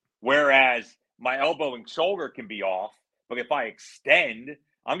 Whereas my elbow and shoulder can be off, but if I extend,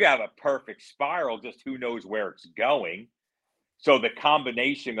 I'm going to have a perfect spiral, just who knows where it's going. So the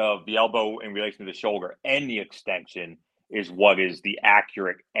combination of the elbow in relation to the shoulder and the extension is what is the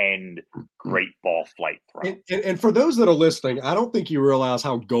accurate and great ball flight throw. And for those that are listening, I don't think you realize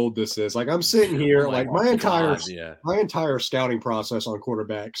how gold this is. Like I'm sitting here, my entire scouting process on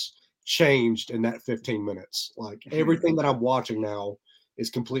quarterbacks changed in that 15 minutes. Like everything that I'm watching now is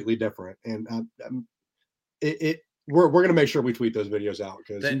completely different. And we're going to make sure we tweet those videos out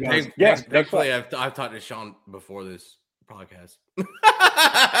because thankfully I've talked to Sean before this podcast.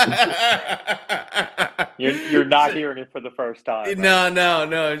 You're not hearing it for the first time. Right?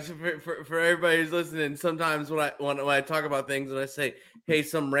 No. For everybody who's listening, sometimes when I talk about things and I say, "Hey,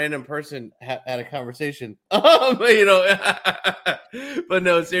 some random person had a conversation," but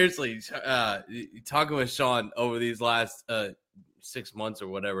no, seriously, talking with Sean over these last 6 months or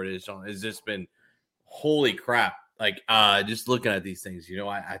whatever it is, Sean, has just been holy crap. Like just looking at these things,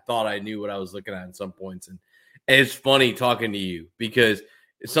 I thought I knew what I was looking at in some points, and it's funny talking to you because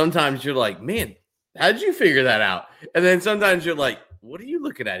sometimes you're like, man, how did you figure that out? And then sometimes you're like, what are you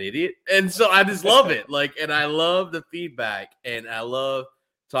looking at, idiot? And so I just love it. And I love the feedback and I love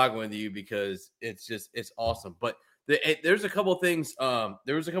talking with you because it's awesome. But there's a couple of things.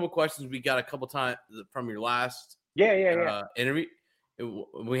 There was a couple of questions we got a couple times from your last interview.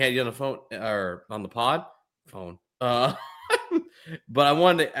 We had you on the phone or on the pod phone. But I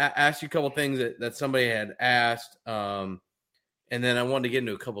wanted to ask you a couple of things that somebody had asked. And then I wanted to get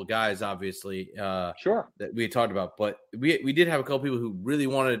into a couple of guys, obviously, sure, that we had talked about. But we did have a couple of people who really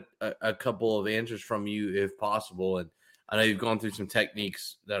wanted a couple of answers from you, if possible. And I know you've gone through some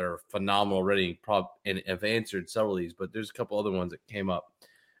techniques that are phenomenal already and have answered several of these. But there's a couple other ones that came up.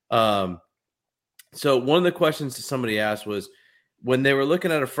 So one of the questions that somebody asked was, when they were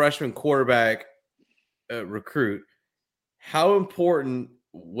looking at a freshman quarterback recruit, how important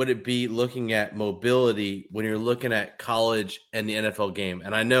would it be looking at mobility when you're looking at college and the NFL game?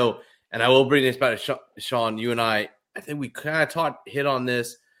 And I know, and I will bring this back to Sean, you and I think we kind of hit on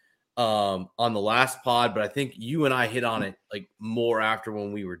this on the last pod, but I think you and I hit on it like more after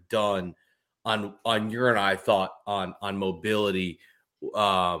when we were done on your and I thought on mobility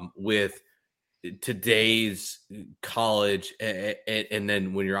with today's college, and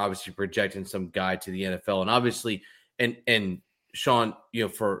then when you're obviously projecting some guy to the NFL, and obviously, and Sean,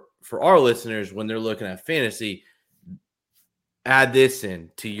 for our listeners, when they're looking at fantasy, add this in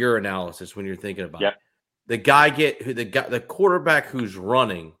to your analysis when you're thinking about it. The quarterback who's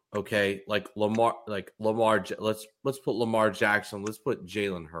running, okay, like Lamar, let's put Lamar Jackson, let's put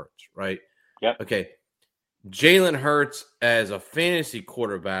Jalen Hurts, right? Yeah. Okay. Jalen Hurts as a fantasy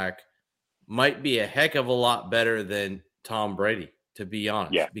quarterback might be a heck of a lot better than Tom Brady, to be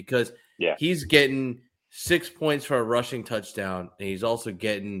honest, because he's getting 6 points for a rushing touchdown, and he's also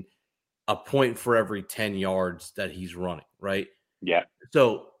getting a point for every 10 yards that he's running, right? Yeah.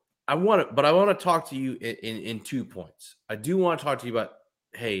 So I want to talk to you in 2 points. I do want to talk to you about,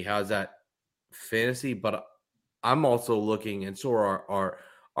 hey, how's that fantasy? But I'm also looking, and so are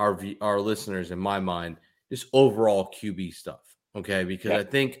our listeners, in my mind, just overall QB stuff, okay? Because I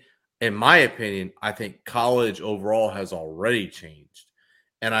think, in my opinion, I think college overall has already changed.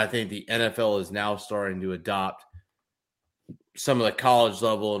 And I think the NFL is now starting to adopt some of the college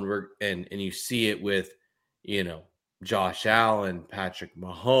level, and you see it with, Josh Allen, Patrick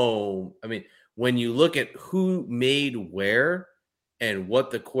Mahomes. I mean, when you look at who made where and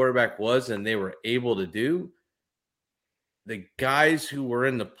what the quarterback was and they were able to do, the guys who were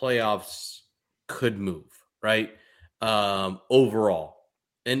in the playoffs could move, right? Overall.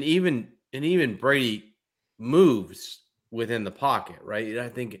 And even Brady moves within the pocket, right? I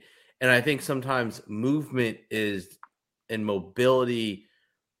think sometimes movement and mobility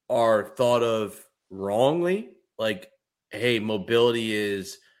are thought of wrongly. Like, hey, mobility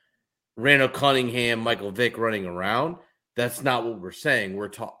is Randall Cunningham, Michael Vick running around. That's not what we're saying.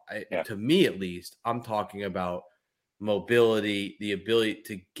 To me at least, I'm talking about mobility, the ability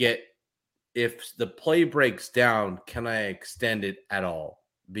to get, if the play breaks down, can I extend it at all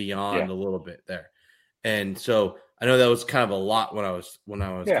beyond a little bit there? And so I know that was kind of a lot when I was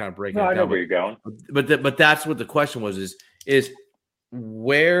kind of breaking it down. I know where you're going. But that's what the question was, is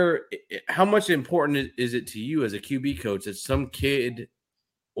where, how much important is it to you as a QB coach that some kid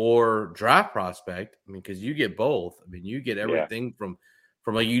or draft prospect, I mean, because you get both. I mean, you get everything from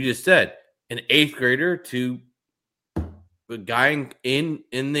like you just said, an 8th grader to a guy in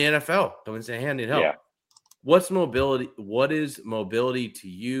the NFL coming to hand in help. Yeah. What's mobility? What is mobility to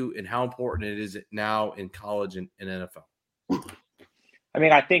you, and how important is it now in college and NFL? I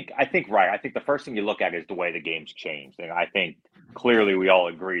mean, I think right. I think the first thing you look at is the way the game's changed, and I think clearly we all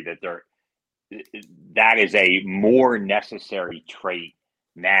agree that that is a more necessary trait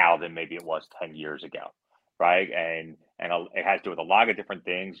now than maybe it was 10 years ago, right? And it has to do with a lot of different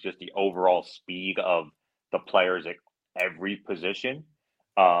things. Just the overall speed of the players at every position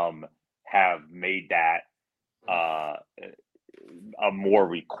have made that a more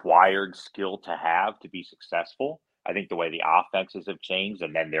required skill to have to be successful. I think the way the offenses have changed,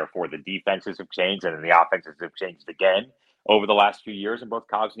 and then therefore the defenses have changed, and then the offenses have changed again over the last few years in both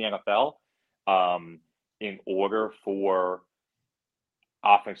college and the NFL. In order for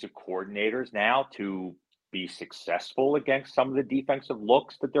offensive coordinators now to be successful against some of the defensive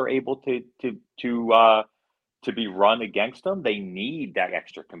looks that they're able to be run against them, they need that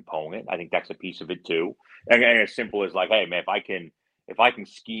extra component. I think that's a piece of it too. And as simple as like, hey man, if I can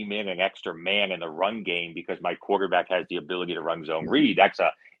scheme in an extra man in the run game because my quarterback has the ability to run zone read, that's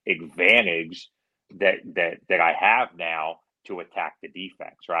a advantage that I have now to attack the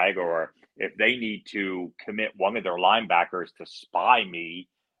defense, right? Or if they need to commit one of their linebackers to spy me,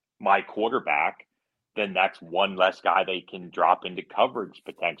 my quarterback, then that's one less guy they can drop into coverage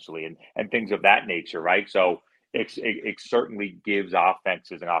potentially, and things of that nature, right? So it certainly gives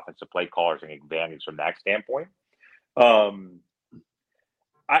offenses and offensive play callers an advantage from that standpoint.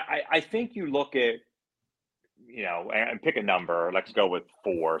 I think you look at, and pick a number. Let's go with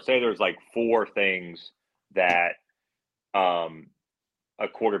 4. Say there's like 4 things that a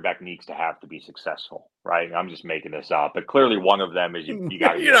quarterback needs to have to be successful, right? And I'm just making this up, but clearly one of them is you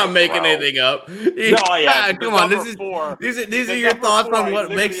got. You're not making anything up. No, yeah. Come on, these are your thoughts on what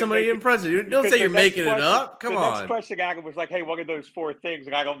makes somebody impressive. You don't say you're making it up. Come on. The next question Adam was like, "Hey, what are those 4 things?"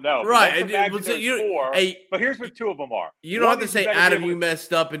 And I don't know. Right. But here's what 2 of them are. You don't have to say, Adam, you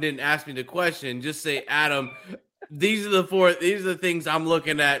messed up and didn't ask me the question. Just say, Adam, these are the things I'm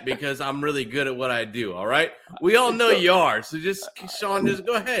looking at because I'm really good at what I do. All right. We all know you are. So Sean, just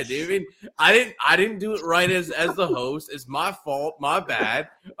go ahead. I mean, I didn't do it right as the host. It's my fault. My bad.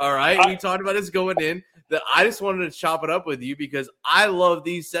 All right. We talked about this going in. That I just wanted to chop it up with you because I love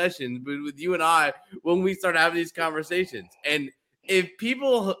these sessions with you and I when we start having these conversations. And if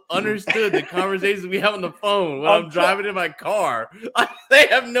people understood the conversations we have on the phone when I'm driving in my car, they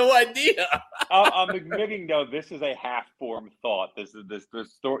have no idea. I'm admitting, though, this is a half-formed thought. This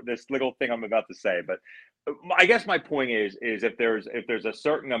little thing I'm about to say, but I guess my point is if there's a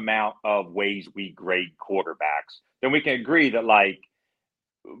certain amount of ways we grade quarterbacks, then we can agree that like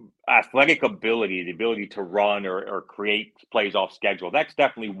athletic ability, the ability to run or create plays off schedule, that's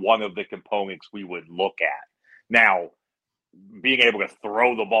definitely one of the components we would look at. Now, being able to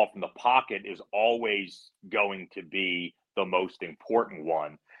throw the ball from the pocket is always going to be the most important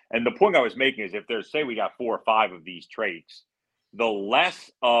one. And the point I was making is if there's, say we got 4 or 5 of these traits, the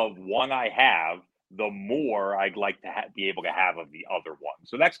less of one I have, the more I'd like to be able to have of the other one.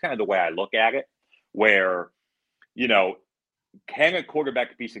 So that's kind of the way I look at it, where, can a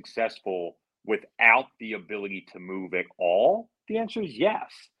quarterback be successful without the ability to move at all? The answer is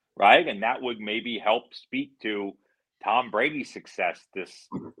yes, right? And that would maybe help speak to Tom Brady's success this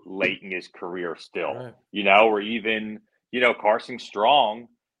late in his career still, right. Or even, Carson Strong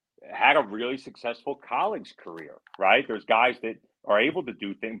had a really successful college career, right? There's guys that are able to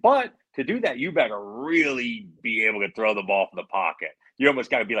do things, but to do that, you better really be able to throw the ball from the pocket. You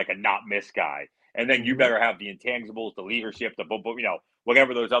almost got to be like a not miss guy. And then you better have the intangibles, the leadership, the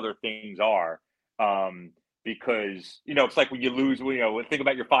whatever those other things are. Because, it's like when you lose, think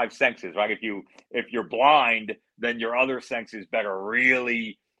about your 5 senses, right? If you're blind, then your other senses better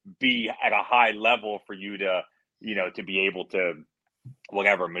really be at a high level for you to, to be able to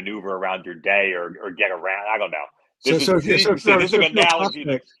maneuver around your day or get around. I don't know. This is an analogy.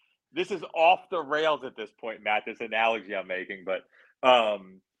 This is off the rails at this point, Matt, this analogy I'm making, but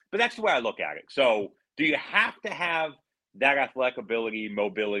that's the way I look at it. So do you have to have that athletic ability,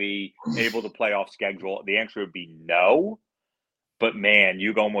 mobility, able to play off schedule? The answer would be no. But man,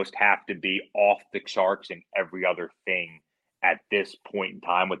 you'd almost have to be off the charts in every other thing at this point in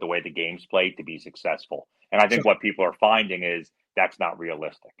time with the way the game's played to be successful. And I think what people are finding is that's not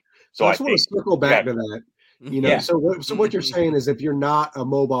realistic. So I just want to circle back to that. So what you're saying is if you're not a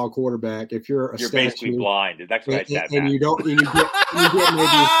mobile quarterback, if you're basically blind. That's what I said. And you get maybe.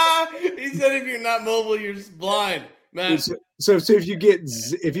 He said if you're not mobile, you're just blind. Man. So if you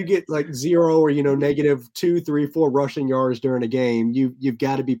get like 0 or negative 2, 3, 4 rushing yards during a game, you've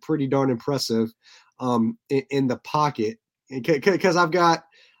got to be pretty darn impressive in the pocket. Because I got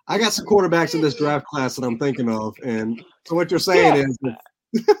some quarterbacks in this draft class that I'm thinking of, and so what you're saying is.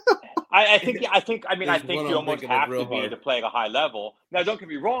 I think you almost have to be to play at a high level. Now, don't get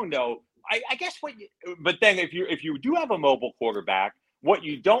me wrong, though. I guess but then if you do have a mobile quarterback, what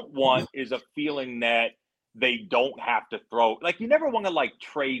you don't want is a feeling that they don't have to throw. Like, you never want to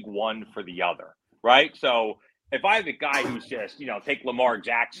trade one for the other, right? So if I have a guy who's just, take Lamar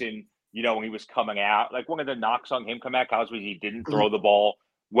Jackson, when he was coming out, like one of the knocks on him coming out of college was he didn't throw the ball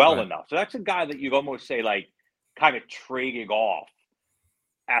well enough. So that's a guy that you'd almost say kind of trading off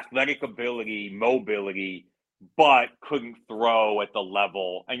athletic ability, mobility, but couldn't throw at the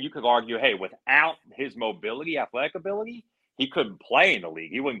level. And you could argue, hey, without his mobility, athletic ability, he couldn't play in the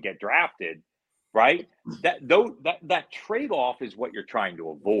league. He wouldn't get drafted, right? That trade-off is what you're trying to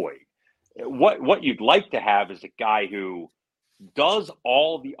avoid. What you'd like to have is a guy who does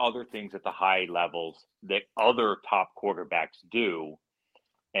all the other things at the high levels that other top quarterbacks do,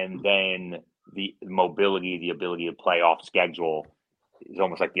 and then the mobility, the ability to play off schedule is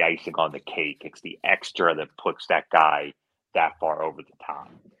almost like the icing on the cake. It's the extra that puts that guy that far over the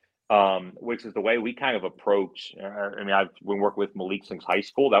top, which is the way we kind of approach. I've been working with Malik since high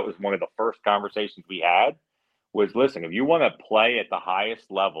school. That was one of the first conversations we had was, listen, if you want to play at the highest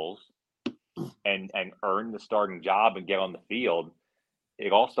levels and earn the starting job and get on the field,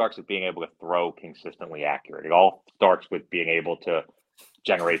 it all starts with being able to throw consistently accurate. It all starts with being able to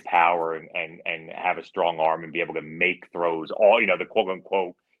generate power and have a strong arm and be able to make throws. All, the quote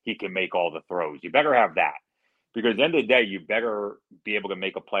unquote, he can make all the throws. You better have that, because at the end of the day, you better be able to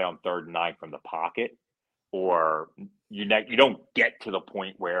make a play on 3rd and 9 from the pocket, or you don't get to the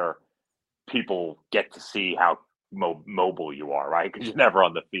point where people get to see how mobile you are, right? Because you're never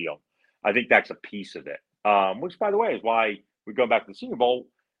on the field. I think that's a piece of it, which, by the way, is why we go back to the Senior Bowl.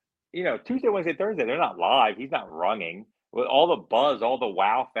 Tuesday, Wednesday, Thursday, they're not live. He's not running. With all the buzz, all the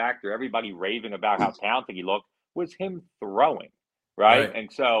wow factor, everybody raving about how talented he looked, was him throwing, right?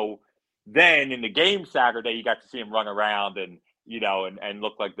 And so then in the game Saturday, you got to see him run around and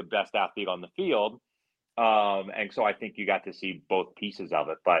look like the best athlete on the field. And so I think you got to see both pieces of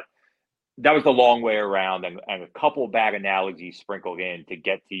it. But that was the long way around, and a couple bad analogies sprinkled in to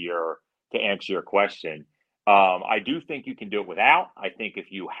get to answer your question. I do think you can do it without. I think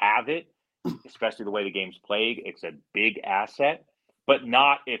if you have it, especially the way the game's played, it's a big asset. but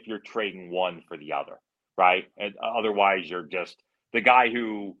not if you're trading one for the other, right? And otherwise, you're just the guy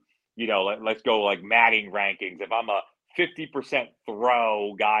who, let's go like Madden rankings. If I'm a 50%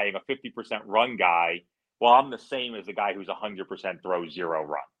 throw guy and a 50% run guy, well, I'm the same as the guy who's 100% throw, 0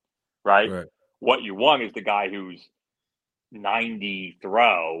 run, right? Right. What you want is the guy who's 90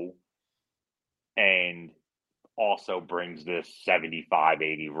 throw and also brings this 75,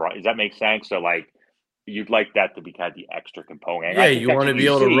 80 run. Does that make sense? So, like, you'd like that to be kind of the extra component. Yeah, you want to be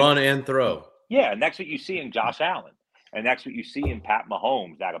able to run and throw. Yeah, and that's what you see in Josh Allen. And that's what you see in Pat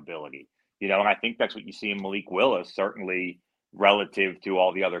Mahomes, that ability. And I think that's what you see in Malik Willis, certainly relative to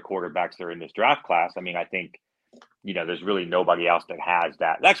all the other quarterbacks that are in this draft class. I mean, I think, there's really nobody else that has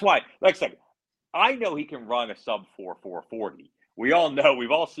that. That's why, like I said, I know he can run a sub 4.40. We all know.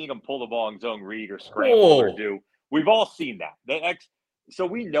 We've all seen him pull the ball in zone read or scramble or do. We've all seen that. So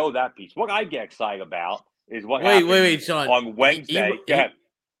we know that piece. What I get excited about is what happens Sean. On Wednesday.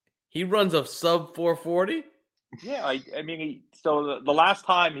 He runs a sub 4.40? Yeah, I mean, so the last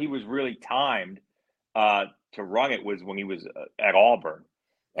time he was really timed to run it was when he was at Auburn.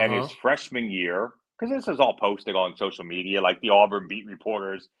 And his freshman year, because this is all posted on social media, like the Auburn beat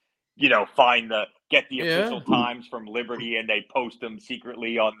reporters, get the official times from Liberty and they post them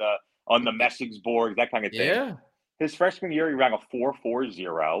secretly on the message board, that kind of thing. Yeah. His freshman year, he ran a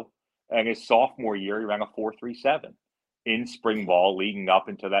 4.40, and his sophomore year, he ran a 4.37 in spring ball leading up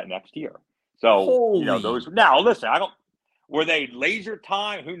into that next year. So, those. Now, listen, were they laser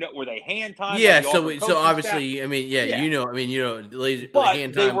time? Were they hand time? Yeah, so obviously, staff? Laser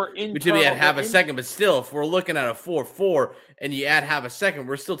hand time. Which if you add half a second, but still, if we're looking at a 4.4 and you add half a second,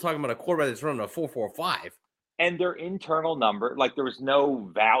 we're still talking about a quarterback that's running a 4.45. And their internal number, like there was no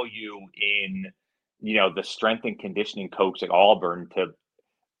value in, the strength and conditioning coach at Auburn to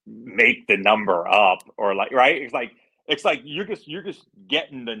make the number up or right. It's like you're just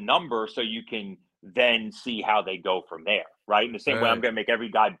getting the number so you can then see how they go from there, right? In the same way, I'm going to make every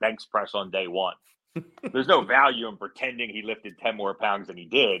guy bench press on day one. There's no value in pretending he lifted 10 more pounds than he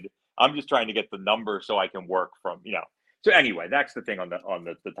did. I'm just trying to get the number so I can work from, So anyway, that's the thing on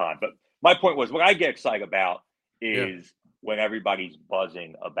the time. But my point was, what I get excited about is when everybody's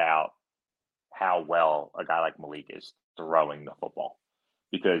buzzing about how well a guy like Malik is throwing the football.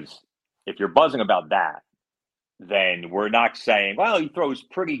 Because if you're buzzing about that, then we're not saying, well, he throws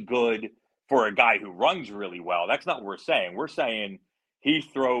pretty good for a guy who runs really well. That's not what we're saying. We're saying he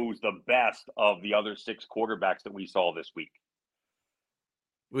throws the best of the other 6 quarterbacks that we saw this week.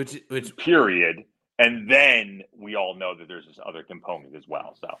 Which period. And then we all know that there's this other component as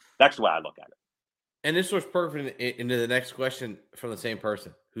well. So that's the way I look at it. And this was perfect into the next question from the same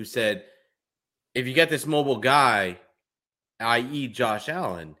person who said, if you got this mobile guy, i.e. Josh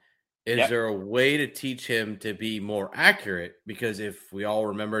Allen, is there a way to teach him to be more accurate? Because if we all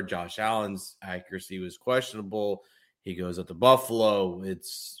remember, Josh Allen's accuracy was questionable. He goes up to Buffalo.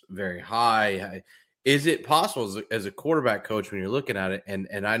 It's very high. Is it possible as a quarterback coach when you're looking at it?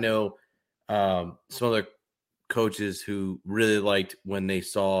 And I know some other coaches who really liked when they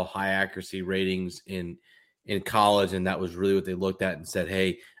saw high accuracy ratings in college, and that was really what they looked at and said,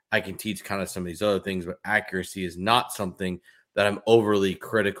 hey, I can teach kind of some of these other things, but accuracy is not something that I'm overly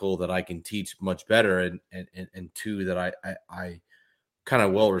critical that I can teach much better, and two, that I kind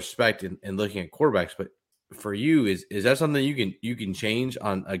of well respect in looking at quarterbacks. But for you, is that something you can change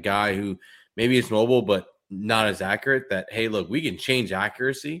on a guy who maybe is mobile but not as accurate? That, hey, look, we can change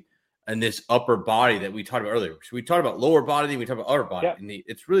accuracy and this upper body that we talked about earlier. So we talked about lower body, then we talked about upper body, and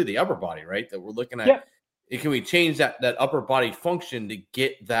it's really the upper body, right? That we're looking at. Yeah. Can we change that upper body function to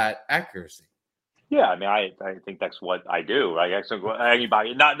get that accuracy? Yeah, I mean, I think that's what I do. Right? So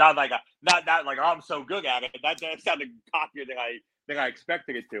anybody, not like I'm so good at it. That sounded cockier than I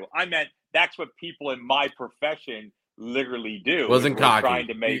expected it to. I meant that's what people in my profession literally do. Wasn't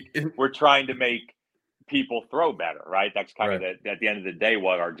cocky. We're trying to make people throw better, right? That's kind of at the end of the day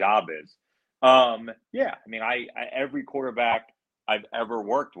what our job is. Yeah, I mean, I every quarterback I've ever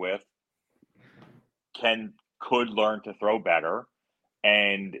worked with could learn to throw better,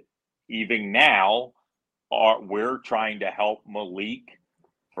 and even now, we're trying to help Malik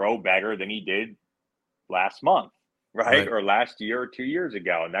throw better than he did last month, right? Or last year or 2 years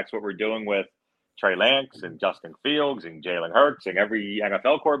ago. And that's what we're doing with Trey Lance and Justin Fields and Jalen Hurts and every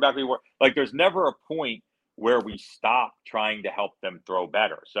NFL quarterback we work. Like, there's never a point where we stop trying to help them throw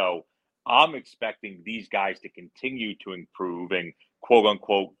better. So I'm expecting these guys to continue to improve and, quote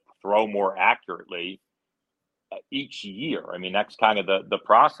unquote, throw more accurately each year. I mean, that's kind of the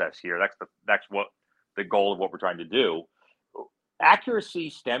process here. That's what the goal of what we're trying to do. Accuracy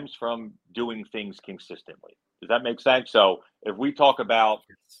stems from doing things consistently. Does that make sense? So if we talk about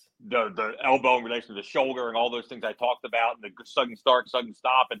the elbow in relation to the shoulder and all those things I talked about, and the sudden start, sudden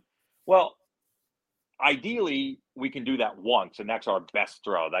stop, and well, ideally we can do that once, and that's our best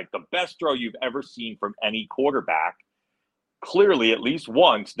throw. Like the best throw you've ever seen from any quarterback. Clearly, at least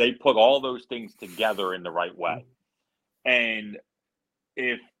once, they put all those things together in the right way. And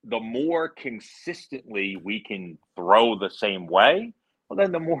if the more consistently we can throw the same way, well,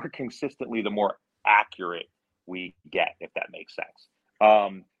 then the more consistently, the more accurate we get, if that makes sense.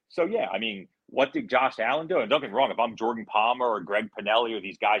 So, yeah, I mean, what did Josh Allen do? And don't get me wrong, if I'm Jordan Palmer or Greg Pinelli or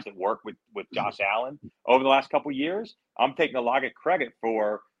these guys that work with Josh Allen over the last couple of years, I'm taking a lot of credit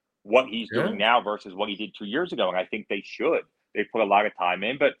for what he's doing now versus what he did 2 years ago. And I think they should. They put a lot of time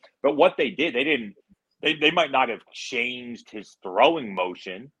in. But what they did, they might not have changed his throwing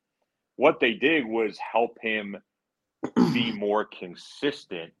motion. What they did was help him be more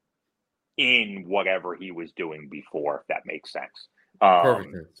consistent in whatever he was doing before, if that makes sense.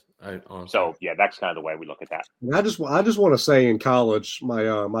 Perfect. So yeah, that's kind of the way we look at that. And I just want to say, in college,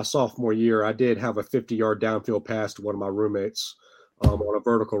 my sophomore year, I did have a 50-yard downfield pass to one of my roommates on a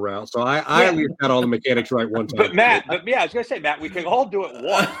vertical route. So I at least had all the mechanics right one time. But Matt, I was gonna say, Matt, we can all do it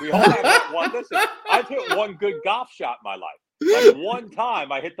once. We all have that one. Listen, I've hit one good golf shot in my life. Like one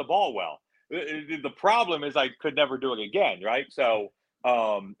time, I hit the ball well. The problem is I could never do it again, right? So.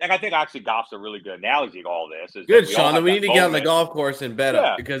 And I think actually golf's a really good analogy to all this. Is good, Sean. Then we need to get on the golf course and bet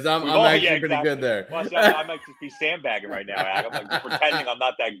up because I'm actually pretty good there. Well, I might just be sandbagging right now, Adam, like pretending I'm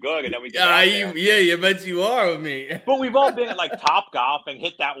not that good, and then we you bet you are with me. But we've all been at like Top Golf and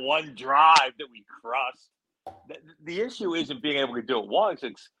hit that one drive that we crushed. The issue isn't being able to do it once;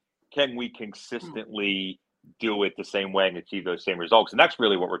 it's can we consistently do it the same way and achieve those same results? And that's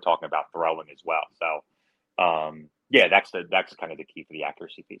really what we're talking about throwing as well. So. Yeah, that's kind of the key for the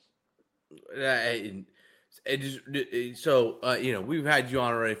accuracy piece. We've had you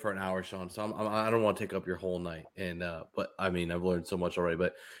on already for an hour, Sean. So I don't want to take up your whole night, but I mean I've learned so much already.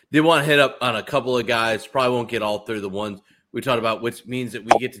 But did want to hit up on a couple of guys. Probably won't get all through the ones we talked about, which means that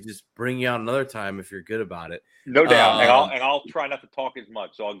we get to just bring you on another time if you're good about it. No doubt, and I'll try not to talk as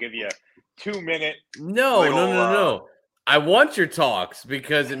much. So I'll give you a 2-minute. No. I want your talks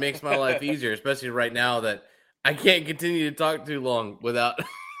because it makes my life easier, especially right now that. I can't continue to talk too long without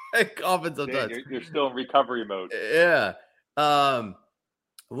coughing sometimes. You're still in recovery mode. Yeah.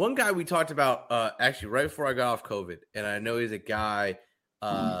 One guy we talked about actually right before I got off COVID, and I know he's a guy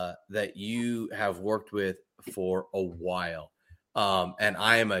that you have worked with for a while, and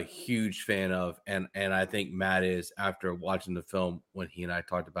I am a huge fan of, and I think Matt is after watching the film when he and I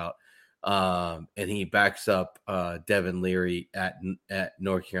talked about, and he backs up Devin Leary at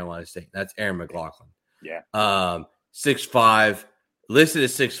North Carolina State. That's Aaron McLaughlin. Yeah. 6'5", listed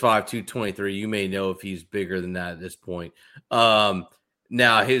as 6'5", 223. You may know if he's bigger than that at this point. Now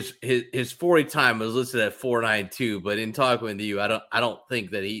his 40 time was listed at 4.92, but in talking with you, I don't think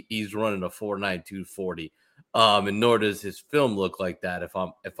that he's running a 4.92 40. And nor does his film look like that if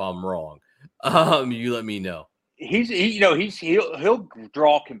I'm wrong. You let me know. He'll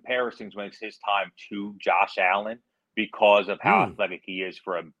draw comparisons when it's his time to Josh Allen because of how athletic he is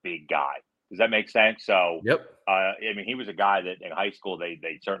for a big guy. Does that make sense? So, yep. I mean, he was a guy that in high school they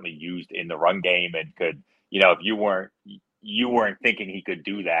certainly used in the run game and could, if you weren't thinking he could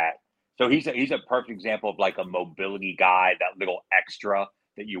do that. So he's a perfect example of like a mobility guy, that little extra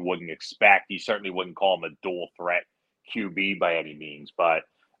that you wouldn't expect. You certainly wouldn't call him a dual threat QB by any means, but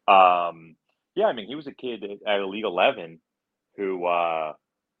yeah, I mean, he was a kid at Elite 11 who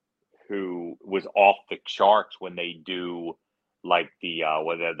was off the charts when they do. Like the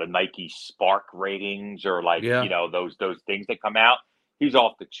Nike Spark ratings or those things that come out, he's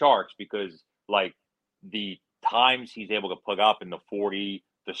off the charts because like the times he's able to put up in the 40,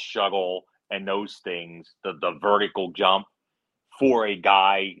 the shuttle and those things, the vertical jump for a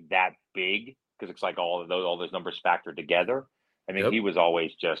guy that big, because it's like all those numbers factored together. I mean, He was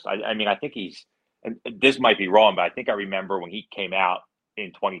always just. I think he's. And this might be wrong, but I think I remember when he came out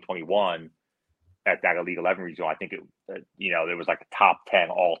in 2021. At that Elite 11 regional, I think there was like a top 10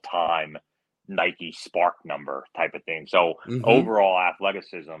 all-time Nike Spark number type of thing. So overall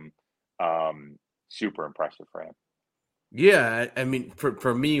athleticism, super impressive for him. Yeah, I mean,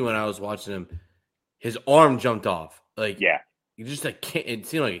 for me when I was watching him, his arm jumped off. Like, yeah, just it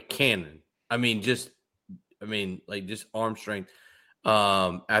seemed like a cannon. I mean, just arm strength.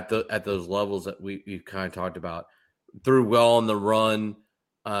 At those levels that we've kind of talked about, threw well on the run.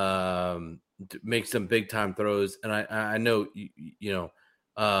 Make some big time throws, and I know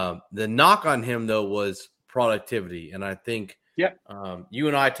the knock on him though was productivity, and I think Yeah. You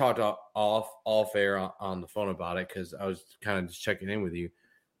and I talked off air on the phone about it because I was kind of just checking in with you.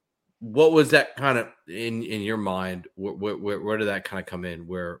 What was that kind of in your mind? Where did that kind of come in?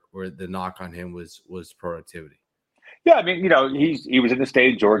 Where the knock on him was productivity? Yeah, I mean, he was in the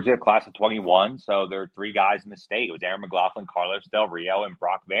state of Georgia, class of 21. So there are three guys in the state. It was Aaron McLaughlin, Carlos Del Rio, and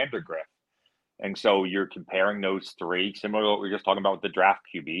Brock Vandergrift. And so you're comparing those three, similar to what we were just talking about with the draft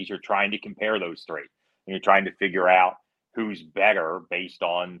QBs. You're trying to compare those three, and you're trying to figure out who's better based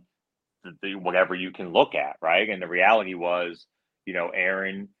on the whatever you can look at, right? And the reality was,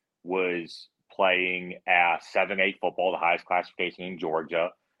 Aaron was playing 7-8 football, the highest classification in Georgia,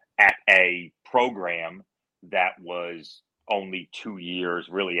 at a program that was only 2 years.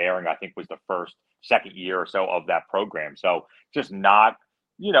 Really, Aaron, I think, was the second year or so of that program. So just not,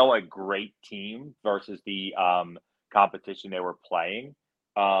 a great team versus the competition they were playing.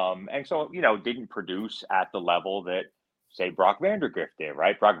 And so, didn't produce at the level that, say, Brock Vandergrift did,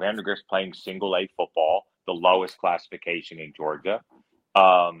 right? Brock Vandergrift's playing single A football, the lowest classification in Georgia,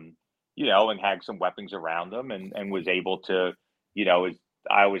 and had some weapons around him and was able to,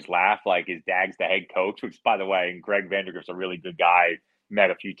 I always laugh, like his dad's the head coach, which, by the way, and Greg Vandergrift's a really good guy, met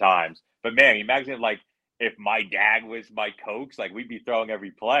a few times. But man, imagine if my dad was my coach, like we'd be throwing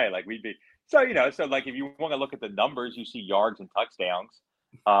every play, like we'd be so like if you want to look at the numbers, you see yards and touchdowns,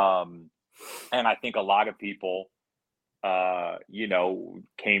 and I think a lot of people,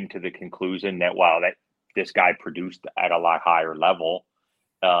 came to the conclusion that that this guy produced at a lot higher level,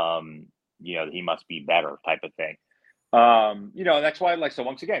 he must be better type of thing. That's why so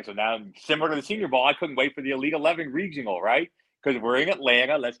once again, so now similar to the Senior Bowl, I couldn't wait for the Elite 11 regional, right? Because we're in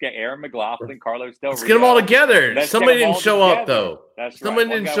Atlanta. Let's get Aaron McLaughlin, Carlos Del Rio. Let's get them all together. Somebody didn't show up, though. That's Somebody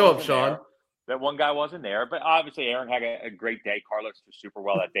right. didn't show up, Sean. That one guy wasn't there. But obviously, Aaron had a great day. Carlos was super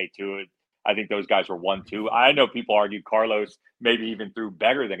well that day, too. I think those guys were 1-2. I know people argued Carlos maybe even threw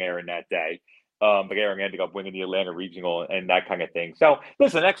better than Aaron that day. But Aaron ended up winning the Atlanta Regional and that kind of thing. So,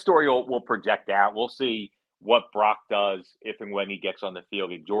 listen, the next story will project out. We'll see what Brock does if and when he gets on the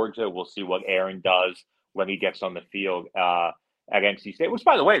field in Georgia. We'll see what Aaron does when he gets on the field at NC State, which,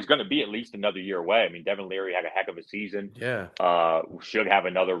 by the way, is going to be at least another year away. I mean, Devin Leary had a heck of a season. Yeah. Should have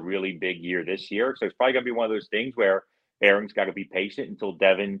another really big year this year. So it's probably going to be one of those things where Aaron's got to be patient until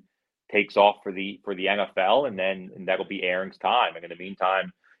Devin takes off for the NFL, and that'll be Aaron's time. And in the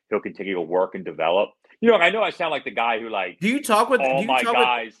meantime, he'll continue to work and develop. I know I sound like the guy who do you talk with all my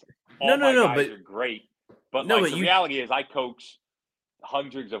guys? All my guys but are great. But the reality is I coach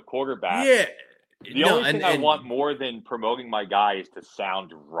hundreds of quarterbacks. Yeah. The only thing I want more than promoting my guy is to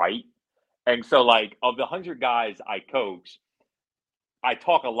sound right. And so, of the 100 guys I coach, I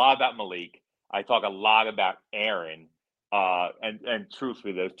talk a lot about Malik. I talk a lot about Aaron. And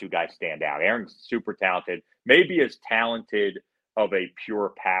truthfully, those two guys stand out. Aaron's super talented, maybe as talented of a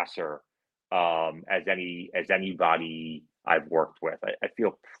pure passer as anybody I've worked with. I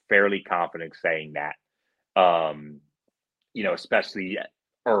feel fairly confident saying that. Especially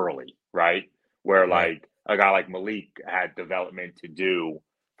early, right? Where a guy like Malik had development to do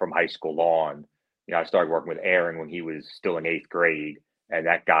from high school on. I started working with Aaron when he was still in 8th grade, and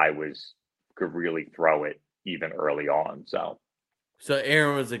that guy could really throw it even early on. So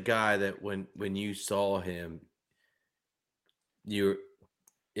Aaron was a guy that when you saw him,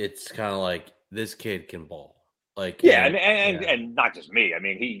 it's kind of like this kid can ball. And not just me. I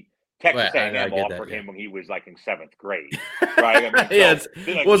mean, Texas A&M offered him when he was in 7th grade, right? I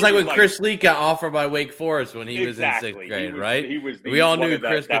mean, it was like when Chris Lee got offered by Wake Forest when he was in 6th grade, right? We all knew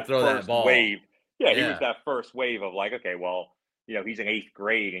Chris could throw that ball. Wave. Yeah, he was that first wave of okay, well, he's in 8th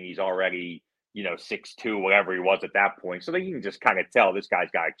grade and he's already 6'2", whatever he was at that point. So you can just kind of tell this guy's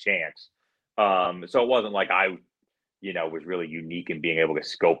got a chance. So it wasn't like I, was really unique in being able to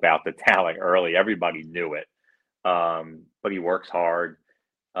scope out the talent early. Everybody knew it, but he works hard.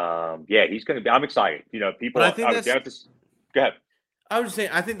 He's going to be. I'm excited. People. I think go ahead. I was just saying.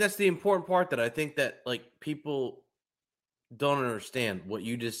 I think that's the important part. That I think that people don't understand what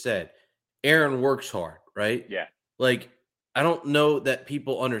you just said. Aaron works hard, right? Yeah. I don't know that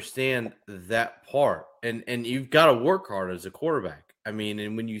people understand that part, and you've got to work hard as a quarterback. I mean,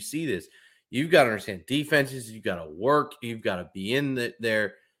 and when you see this, you've got to understand defenses. You've got to work. You've got to be in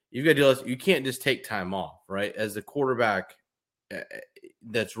there. You've got to do this. You can't just take time off, right? As the quarterback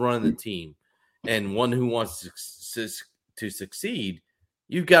that's running the team and one who wants to succeed,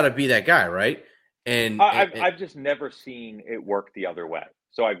 you've got to be that guy, right? And I've just never seen it work the other way.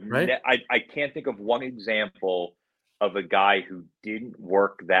 So I can't think of one example of a guy who didn't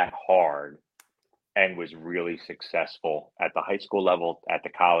work that hard and was really successful at the high school level, at the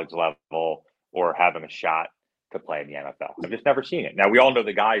college level, or having a shot to play in the NFL. I've just never seen it. Now, we all know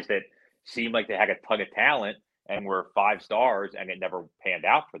the guys that seemed like they had a ton of talent and were 5 stars, and it never panned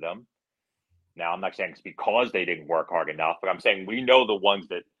out for them. Now, I'm not saying it's because they didn't work hard enough, but I'm saying we know the ones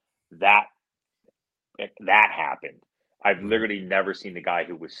that happened. I've literally never seen the guy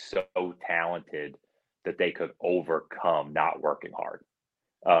who was so talented that they could overcome not working hard.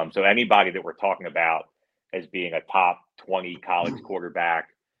 So anybody that we're talking about as being a top 20 college quarterback,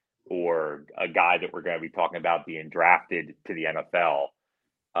 or a guy that we're going to be talking about being drafted to the NFL,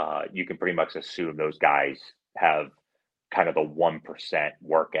 you can pretty much assume those guys have kind of a 1%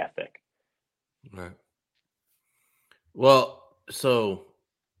 work ethic. Right. Well, so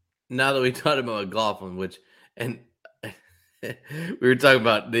now that we talked about McLaughlin, and we were talking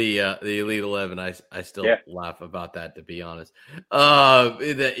about the Elite 11, I still laugh about that, to be honest.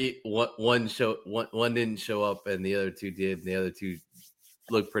 That one didn't show up, and the other two did, and the other two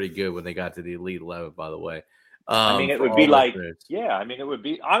looked pretty good when they got to the Elite 11. By the way, I mean, it would be like, I mean, it would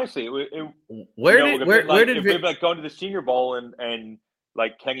be, honestly, where did we like going to the Senior Bowl and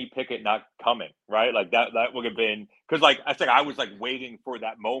like Kenny Pickett not coming, right? Like that would have been, because like I said, I was like waiting for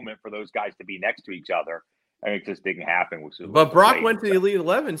that moment for those guys to be next to each other, and it just didn't happen. But Brock went to the Elite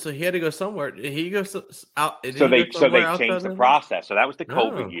 11, so he had to go somewhere. He goes out. So they changed the process. So that was the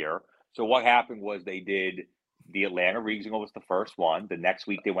COVID year. So what happened was they did the Atlanta Regional was the first one. The next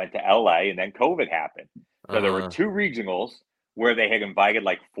week they went to LA, and then COVID happened. So there were 2 regionals where they had invited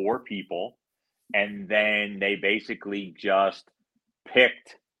like 4 people, and then they basically just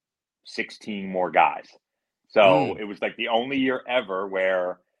picked 16 more guys. So it was like the only year ever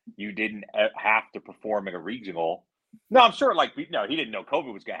where you didn't have to perform in a regional. No, I'm sure he didn't know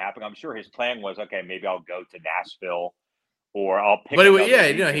COVID was going to happen. I'm sure his plan was, okay, maybe I'll go to Nashville, or I'll pick. But he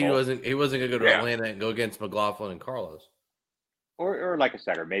wasn't going to go to Atlanta and go against McLaughlin and Carlos. Or like I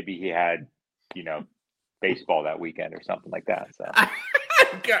said, or maybe he had, baseball that weekend or something like that. So,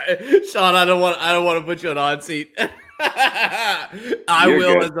 Sean, I don't want to put you on hot seat. I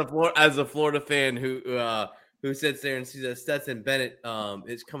will, as a Florida fan who sits there and sees that Stetson Bennett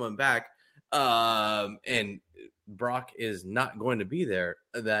is coming back, and Brock is not going to be there.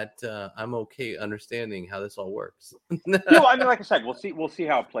 That I'm okay understanding how this all works. No, I mean, like I said, we'll see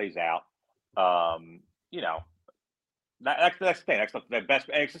how it plays out. That's the thing. That's the best.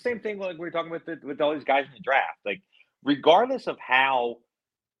 And it's the same thing like we were talking with all these guys in the draft. Like, regardless of how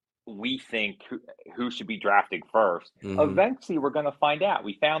we think who should be drafted first, eventually we're going to find out.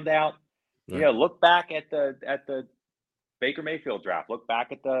 We found out. Look back at the Baker Mayfield draft. Look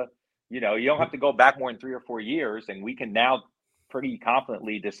back at you don't have to go back more than 3 or 4 years, and we can now pretty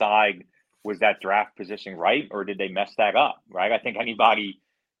confidently decide, was that draft position right, or did they mess that up? Right? I think anybody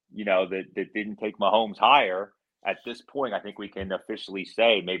that didn't take Mahomes higher. At this point, I think we can officially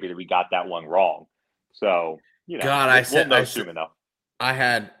say maybe that we got that one wrong. So, God, I said soon enough.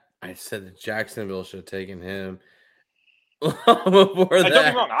 I said that Jacksonville should have taken him. Don't get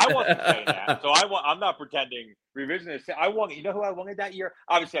me wrong, I wasn't saying that. So I'm not pretending revisionist. I wanted, who I wanted that year?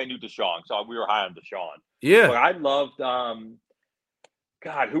 Obviously, I knew Deshaun, so we were high on Deshaun. Yeah, but I loved.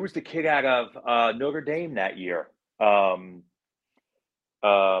 God, who was the kid out of Notre Dame that year? It'll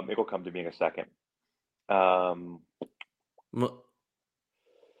come to me in a second. Jeez,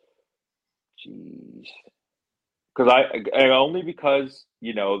 because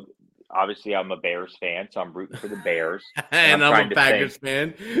obviously I'm a Bears fan, so I'm rooting for the Bears, and I'm a Packers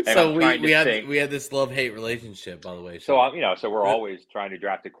fan. So we had this love-hate relationship, by the way. So we're always trying to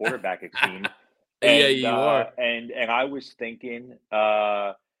draft a quarterback, it seems. Yeah, you are. And I was thinking,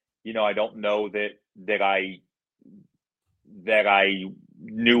 I don't know that I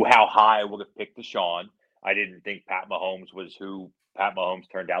knew how high I would have picked Deshaun. I didn't think Pat Mahomes was who Pat Mahomes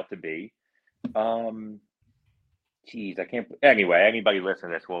turned out to be. Geez, I can't. Anyway, anybody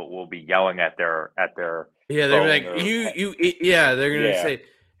listening to this will be yelling at their. Yeah, they're like they're gonna say,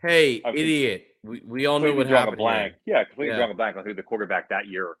 "Hey, idiot! We all know what happened." Blank. Yeah, completely drawing a blank on who the quarterback that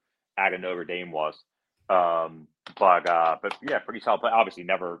year out of Notre Dame was. But yeah, pretty solid play. Obviously,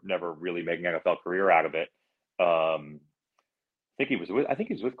 never really making an NFL career out of it. I think he was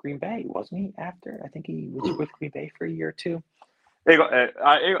with Green Bay, wasn't he? After I think he was with Green Bay for a year or two. When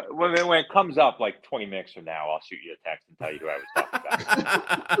it comes up like 20 minutes from now, I'll shoot you a text and tell you who I was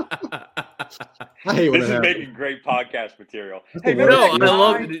talking about. This is making great podcast material. Hey, I love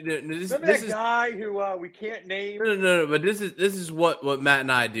this. Remember that guy who we can't name? No. But this is what Matt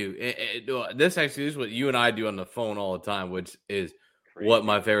and I do. This is what you and I do on the phone all the time, which is crazy. What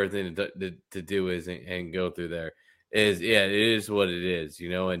my favorite thing to do is and go through there. It is what it is,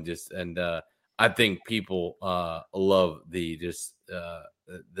 and I think people love the just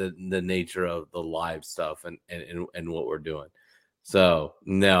the nature of the live stuff and what we're doing. So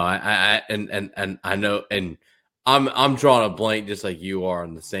no, I know, and I'm drawing a blank just like you are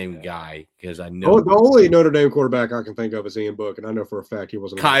on the same guy because I know the only Notre Dame quarterback I can think of is Ian Book, and I know for a fact he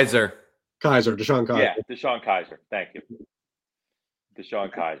wasn't Kaiser, DeShone Kaiser. Yeah, DeShone Kaiser. Thank you,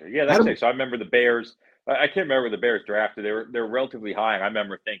 DeShone Kaiser. Yeah, that's it. So I remember the Bears. I can't remember the Bears drafted. They were relatively high, and I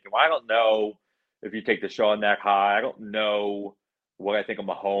remember thinking, well, I don't know if you take DeShone that high. I don't know what I think of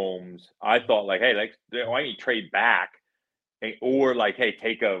Mahomes. I thought like, hey, like why don't you trade back? Or like, hey,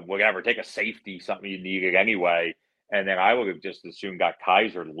 take a safety, something you needed anyway. And then I would have just assumed got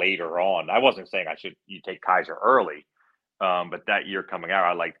Kaiser later on. I wasn't saying you take Kaiser early, but that year coming out,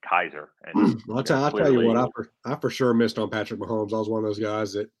 I liked Kaiser. And I'll tell you what, I for sure missed on Patrick Mahomes. I was one of those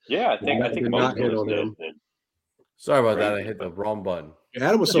guys that I think most hit of us him. did. Sorry about that. I hit the wrong button.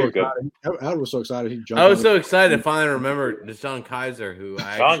 Adam was so excited. Adam was so excited. He jumped. I was so excited to finally remember DeShone Kaiser, who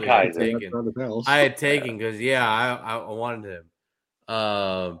I had taken because I wanted him.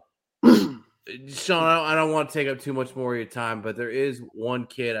 Sean, I don't want to take up too much more of your time, but there is one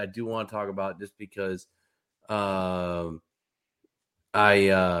kid I do want to talk about just because I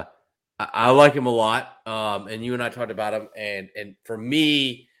like him a lot. And you and I talked about him, and for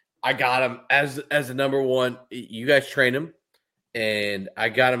me, I got him as a number one. You guys trained him, and I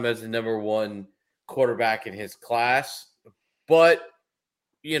got him as the number one quarterback in his class. But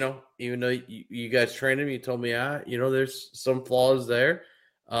even though you guys trained him, you told me, there's some flaws there.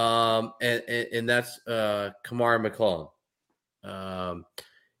 And that's Kamari McClellan.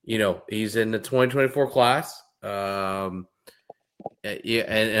 He's in the 2024 class. In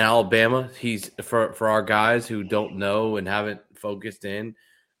Alabama. He's for our guys who don't know and haven't focused in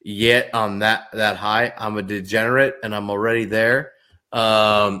yet on that high. I'm a degenerate and I'm already there.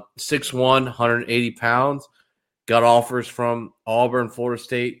 6'1", 180 pounds. Got offers from Auburn, Florida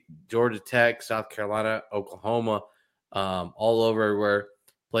State, Georgia Tech, South Carolina, Oklahoma, all over everywhere.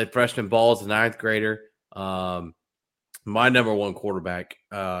 Played freshman ball as a ninth grader. My number one quarterback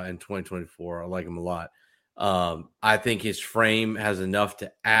in 2024. I like him a lot. I think his frame has enough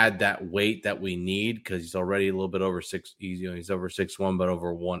to add that weight that we need because he's already a little bit over six. He's over 6'1", but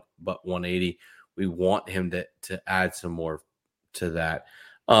over 180. We want him to add some more to that.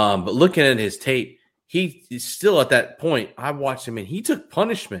 But looking at his tape, he's still at that point. I watched him and he took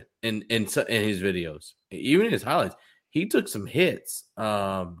punishment in his videos, even in his highlights. He took some hits,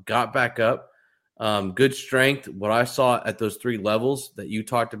 got back up, good strength. What I saw at those three levels that you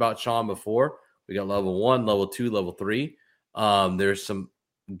talked about, Sean, before, we got level 1, level 2, level 3. There's some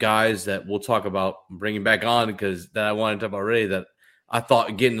guys that we'll talk about bringing back on because that I wanted to talk about already that I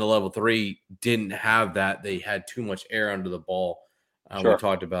thought getting to level 3 didn't have that. They had too much air under the ball. Sure. We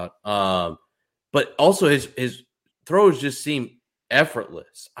talked about. But also his throws just seem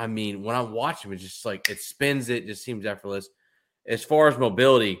effortless. I mean, when I watch him, it's just like it spins. It just seems effortless. As far as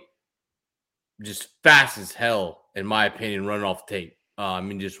mobility, just fast as hell, in my opinion, running off the tape.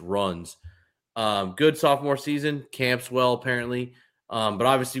 Just runs. Good sophomore season. Camps well, apparently. But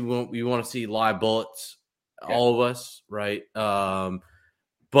obviously, we want to see live bullets, all of us, right? But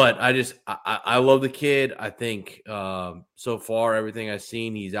I love the kid. I think so far, everything I've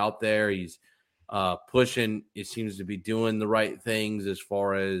seen, he's out there. He's pushing. It seems to be doing the right things as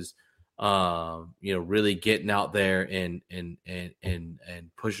far as really getting out there and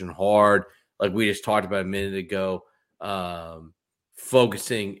pushing hard, like we just talked about a minute ago.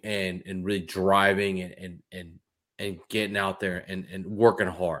 Focusing and really driving and getting out there and working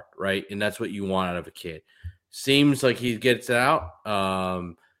hard, right? And that's what you want out of a kid. Seems like he gets it out.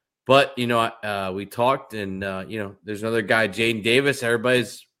 But we talked and there's another guy, Jaden Davis.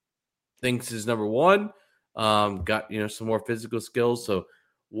 Everybody's thinks is number one. Got some more physical skills. So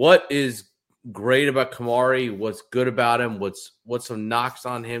what is great about Kamari? What's good about him? What's some knocks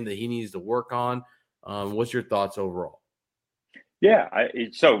on him that he needs to work on? What's your thoughts overall? Yeah,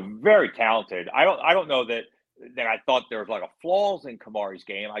 it's so very talented. I don't know that I thought there was a lot of flaws in Kamari's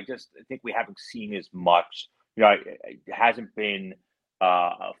game. I think we haven't seen as much. It hasn't been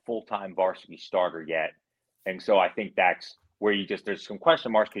a full-time varsity starter yet, and so I think that's where there's some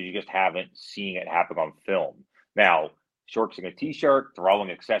question marks because you just haven't seen it happen on film. Now, shorts a T-shirt,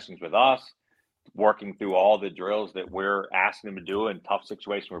 throwing accessions with us, working through all the drills that we're asking him to do in tough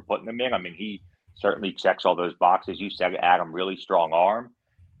situations we're putting him in. I mean, he certainly checks all those boxes. You said, Adam, really strong arm.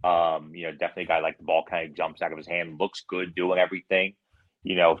 Definitely a guy like the ball kind of jumps out of his hand, looks good doing everything.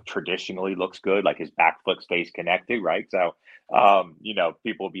 Traditionally looks good, like his back foot stays connected, right? So,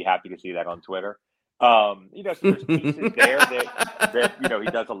 people will be happy to see that on Twitter. So there's pieces there that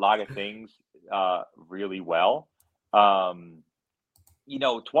he does a lot of things really well.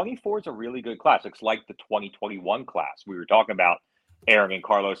 24 is a really good class. It's like the 2021 class. We were talking about Aaron and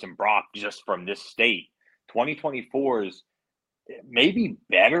Carlos and Brock just from this state. 2024 is maybe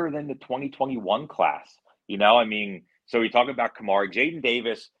better than the 2021 class. So we talk about Kamari. Jaden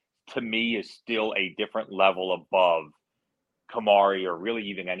Davis, to me, is still a different level above Kamari or really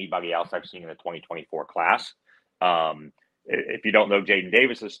even anybody else I've seen in the 2024 class. If you don't know Jaden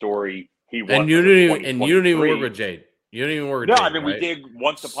Davis's story, he won. And you don't even work with Jade. You don't even work with Jade, right? we did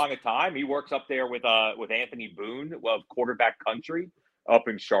once upon a time. He works up there with Anthony Boone of Quarterback Country up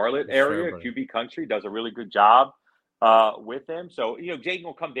in Charlotte area, QB Country. Does a really good job with him. So, Jaden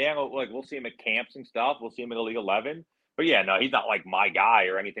will come down. We'll see him at camps and stuff. We'll see him in the League 11. But yeah, no, he's not like my guy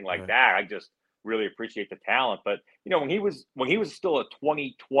or anything like that. I just really appreciate the talent. But when he was still a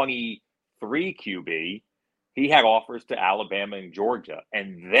 2023 QB, he had offers to Alabama and Georgia,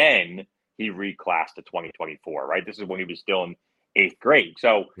 and then he reclassed to 2024. Right, this is when he was still in 8th grade.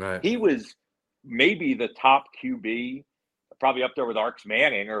 So he was maybe the top QB, probably up there with Arch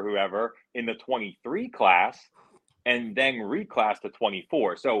Manning or whoever in the 23 class, and then reclassed to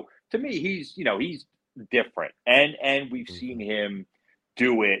 24. So to me, he's different, and we've seen him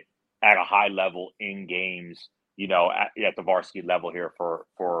do it at a high level in games, at the varsity level here for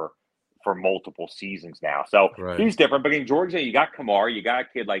multiple seasons now. So he's different. But in Georgia, you got Kamari, you got a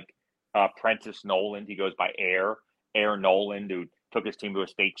kid like Prentice Noland. He goes by Air Noland, who took his team to a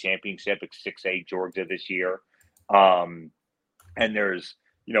state championship at 6A Georgia this year. And there's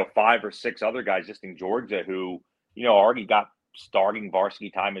 5 or 6 other guys just in Georgia who already got starting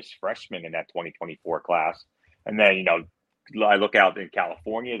varsity time as freshmen in that 2024 class. And then, I look out in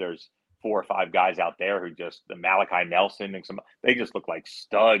California, there's 4 or 5 guys out there who just, the Malachi Nelson and they just look like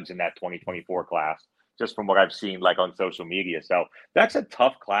studs in that 2024 class, just from what I've seen on social media. So that's a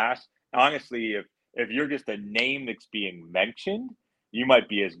tough class. Honestly, if you're just a name that's being mentioned, you might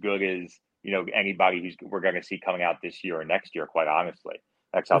be as good as, anybody we're going to see coming out this year or next year, quite honestly.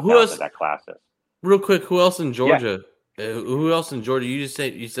 That's how talented that class is. Real quick, who else in Georgia? Yeah. Who else in Georgia? You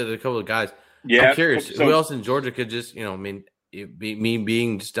said a couple of guys. Yeah, I'm curious. So, who else in Georgia could just, me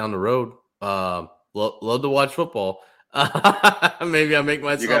being just down the road, love to watch football. Maybe I make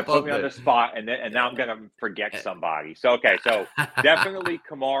myself. You're gonna put me on the spot, and now I'm gonna forget somebody. So definitely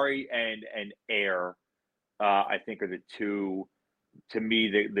Kamari and Air, I think are the two to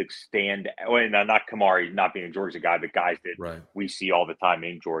me that stand. Well, not Kamari, not being a Georgia guy, but guys that we see all the time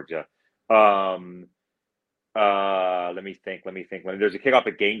in Georgia. Let me think. There's a kid up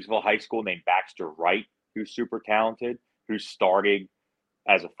at Gainesville High School named Baxter Wright, who's super talented, who started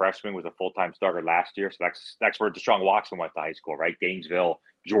as a freshman, was a full-time starter last year. So that's where Deshaun Watson went to high school, right? Gainesville,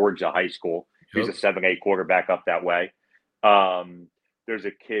 Georgia High School. He's a 7A quarterback up that way. There's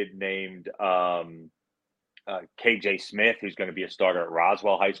a kid named KJ Smith, who's going to be a starter at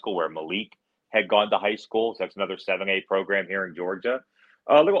Roswell High School, where Malik had gone to high school. So that's another 7A program here in Georgia.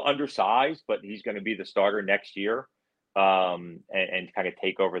 A little undersized, but he's going to be the starter next year and kind of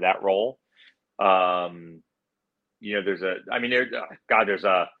take over that role.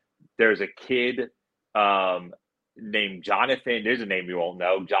 There's a kid named Jonathan. There's a name you won't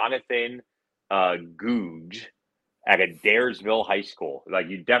know, Jonathan Googe at Adairsville High School.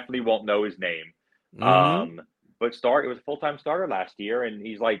 You definitely won't know his name. Mm-hmm. But it was a full-time starter last year, and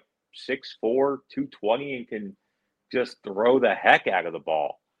he's 6'4", 220, and can just throw the heck out of the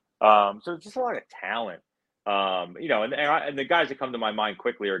ball. So it's just a lot of talent. And the guys that come to my mind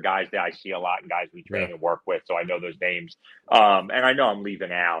quickly are guys that I see a lot and guys we train and work with. So I know those names. And I know I'm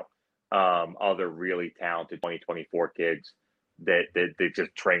leaving out other really talented 2024 kids that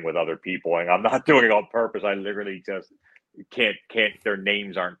just train with other people. And I'm not doing it on purpose. I literally just can't, their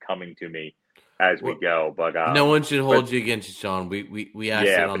names aren't coming to me as we go. But no one should hold you against you, Sean. We asked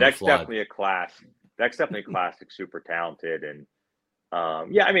it on the fly. Definitely a class. That's definitely a classic, super talented. And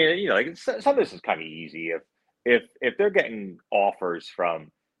some of this is kind of easy. If they're getting offers from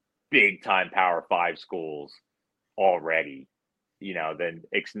big time Power 5 schools already, then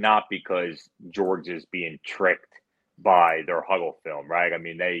it's not because Georgia's being tricked by their huddle film, right? I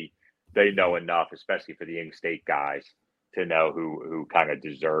mean, they know enough, especially for the in-state guys, to know who kind of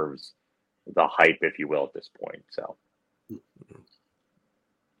deserves the hype, if you will, at this point. So.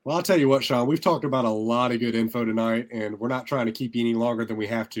 Well, I'll tell you what, Sean, we've talked about a lot of good info tonight, and we're not trying to keep you any longer than we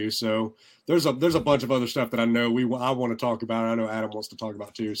have to. So there's a bunch of other stuff that I know I want to talk about. I know Adam wants to talk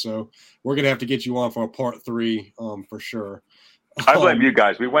about too. So we're going to have to get you on for a part 3 for sure. I blame you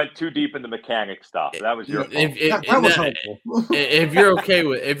guys. We went too deep into mechanic stuff. That was your fault. That was helpful. If you're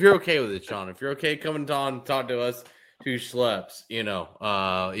okay with it, Sean, if you're okay coming on, talk to us, 2 schleps,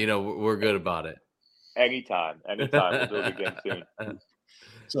 we're good about it. Anytime. We'll do it again soon.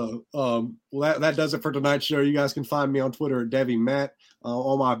 So, well, that does it for tonight's show. You guys can find me on Twitter at DevyMatt.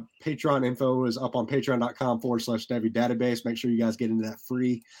 All my Patreon info is up on patreon.com/Devy database. Make sure you guys get into that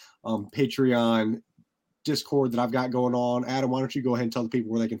free Patreon Discord that I've got going on. Adam, why don't you go ahead and tell the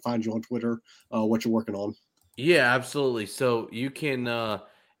people where they can find you on Twitter, what you're working on? Yeah, absolutely. So you can,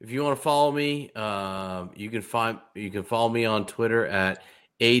 if you want to follow me, you can follow me on Twitter at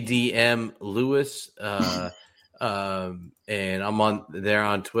ADM Lewis. And I'm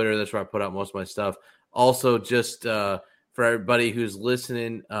on Twitter. That's where I put out most of my stuff. Also, just for everybody who's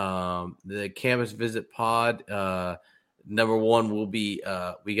listening, the Campus Visit Pod, number one will be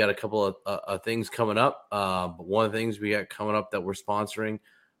we got a couple of things coming up. But one of the things we got coming up that we're sponsoring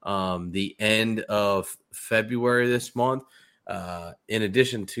the end of February this month. In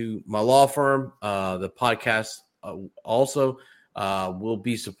addition to my law firm, the podcast also will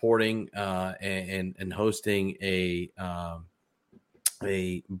be supporting and hosting a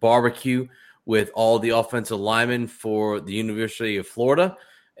barbecue with all the offensive linemen for the University of Florida.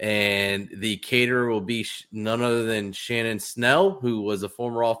 And the caterer will be none other than Shannon Snell, who was a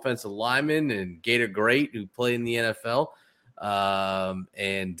former offensive lineman and Gator great who played in the NFL.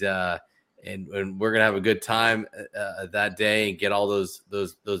 And we're gonna have a good time that day and get all those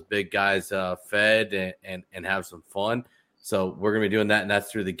big guys fed and have some fun. So we're gonna be doing that, and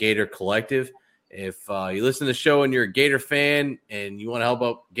that's through the Gator Collective. If you listen to the show and you're a Gator fan and you want to help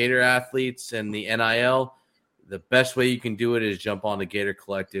out Gator athletes and the NIL, the best way you can do it is jump on the Gator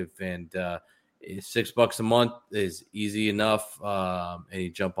Collective, and $6 a month is easy enough, and you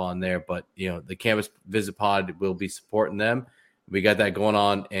jump on there. But the Campus Visit Pod will be supporting them. We got that going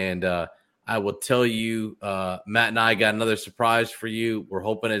on, and I will tell you, Matt and I got another surprise for you. We're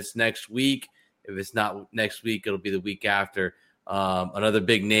hoping it's next week. If it's not next week, it'll be the week after. Another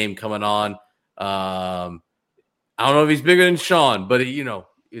big name coming on. I don't know if he's bigger than Sean, but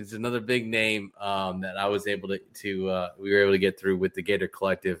it's another big name that I was able to we were able to get through with the Gator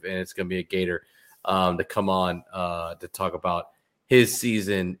Collective, and it's going to be a Gator to come on to talk about his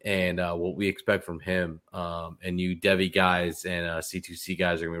season and what we expect from him. And you Devy guys and C2C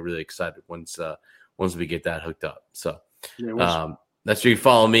guys are going to be really excited once we get that hooked up. So that's where you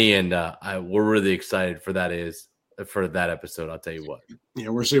follow me, and we're really excited for that episode. I'll tell you what. Yeah,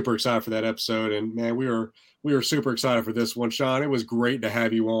 we're super excited for that episode, and man, we were super excited for this one, Sean. It was great to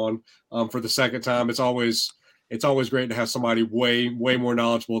have you on for the second time. It's always great to have somebody way more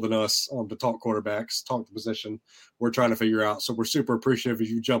knowledgeable than us to talk quarterbacks, talk the position we're trying to figure out. So we're super appreciative of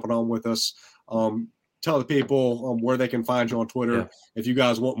you jumping on with us. Tell the people where they can find you on Twitter. Yeah. If you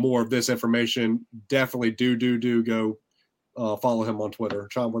guys want more of this information, definitely do go follow him on Twitter.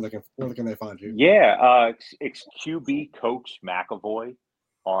 Sean, where can they find you? Yeah, it's QB Coach McAvoy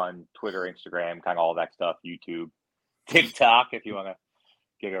on Twitter, Instagram, kind of all that stuff, YouTube, TikTok, if you want to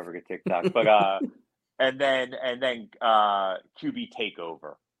get over to TikTok. But and then QB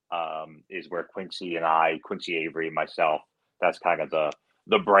Takeover is where Quincy Avery, and myself, that's kind of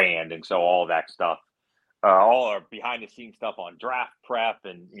the brand, and so all that stuff, all our behind the scenes stuff on draft prep,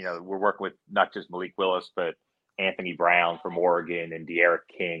 and we're working with not just Malik Willis, but Anthony Brown from Oregon and De'Aaron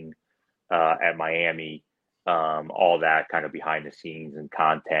King at Miami. All that kind of behind the scenes and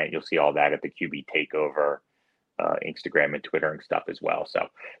content. You'll see all that at the QB Takeover Instagram and Twitter and stuff as well. So if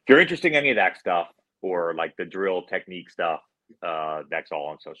you're interested in any of that stuff or like the drill technique stuff, that's all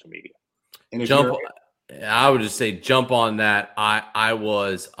on social media. And I would just say jump on that.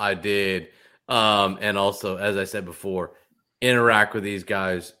 I did. And also, as I said before, interact with these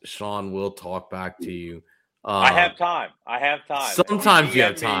guys. Sean will talk back to you. I have time. Sometimes you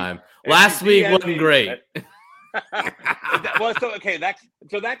have time. Last week wasn't great. Well,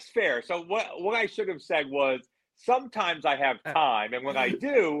 that's fair. So what I should have said was sometimes I have time, and when I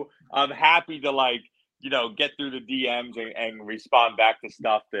do, I'm happy to get through the DMs and respond back to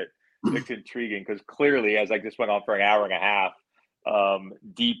stuff that's intriguing. Because clearly, as I just went on for an hour and a half,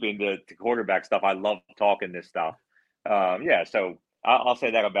 deep into quarterback stuff, I love talking this stuff. So I'll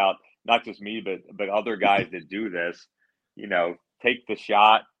say that about not just me, but other guys that do this. Take the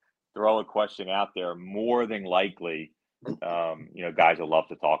shot, throw a question out there. More than likely, guys will love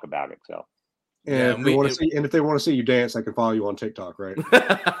to talk about it. So. And if they want to see you dance, I can follow you on TikTok, right?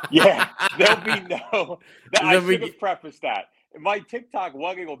 Yeah, there'll be no. I should have prefaced that. My TikTok,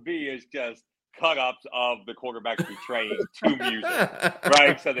 what it'll be is just cut-ups of the quarterbacks we train to music,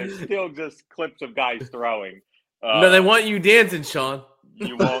 right? So there's still just clips of guys throwing. No, they want you dancing, Sean.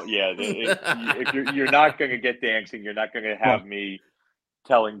 You won't. Yeah, if you're not going to get dancing, you're not going to have me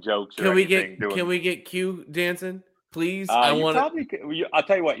telling jokes. Can we get Q dancing? Please, I want to. I'll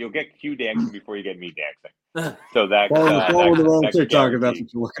tell you what, you'll get Q dancing before you get me dancing. So follow the wrong TikTok if that's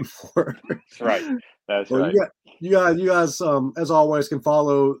what you're looking for. That's right. That's right. You guys, as always, can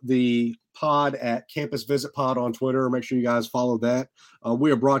follow the pod at Campus Visit Pod on Twitter. Make sure you guys follow that.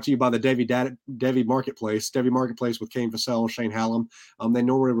 We are brought to you by the Devy Marketplace with Kane Vassell and Shane Hallam. They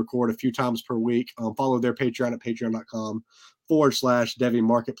normally record a few times per week. Follow their Patreon at patreon.com/Devy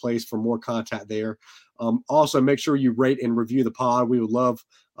Marketplace for more content there. Also, make sure you rate and review the pod. We would love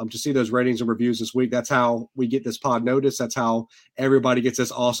to see those ratings and reviews this week. That's how we get this pod noticed. That's how everybody gets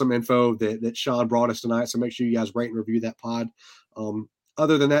this awesome info that Sean brought us tonight. So make sure you guys rate and review that pod.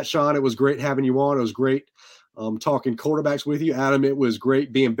 Other than that, Sean, it was great having you on. It was great talking quarterbacks with you. Adam, it was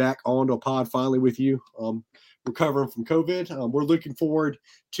great being back onto a pod finally with you, recovering from COVID. We're looking forward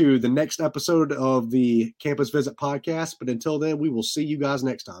to the next episode of the Campus Visit podcast. But until then, we will see you guys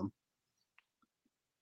next time.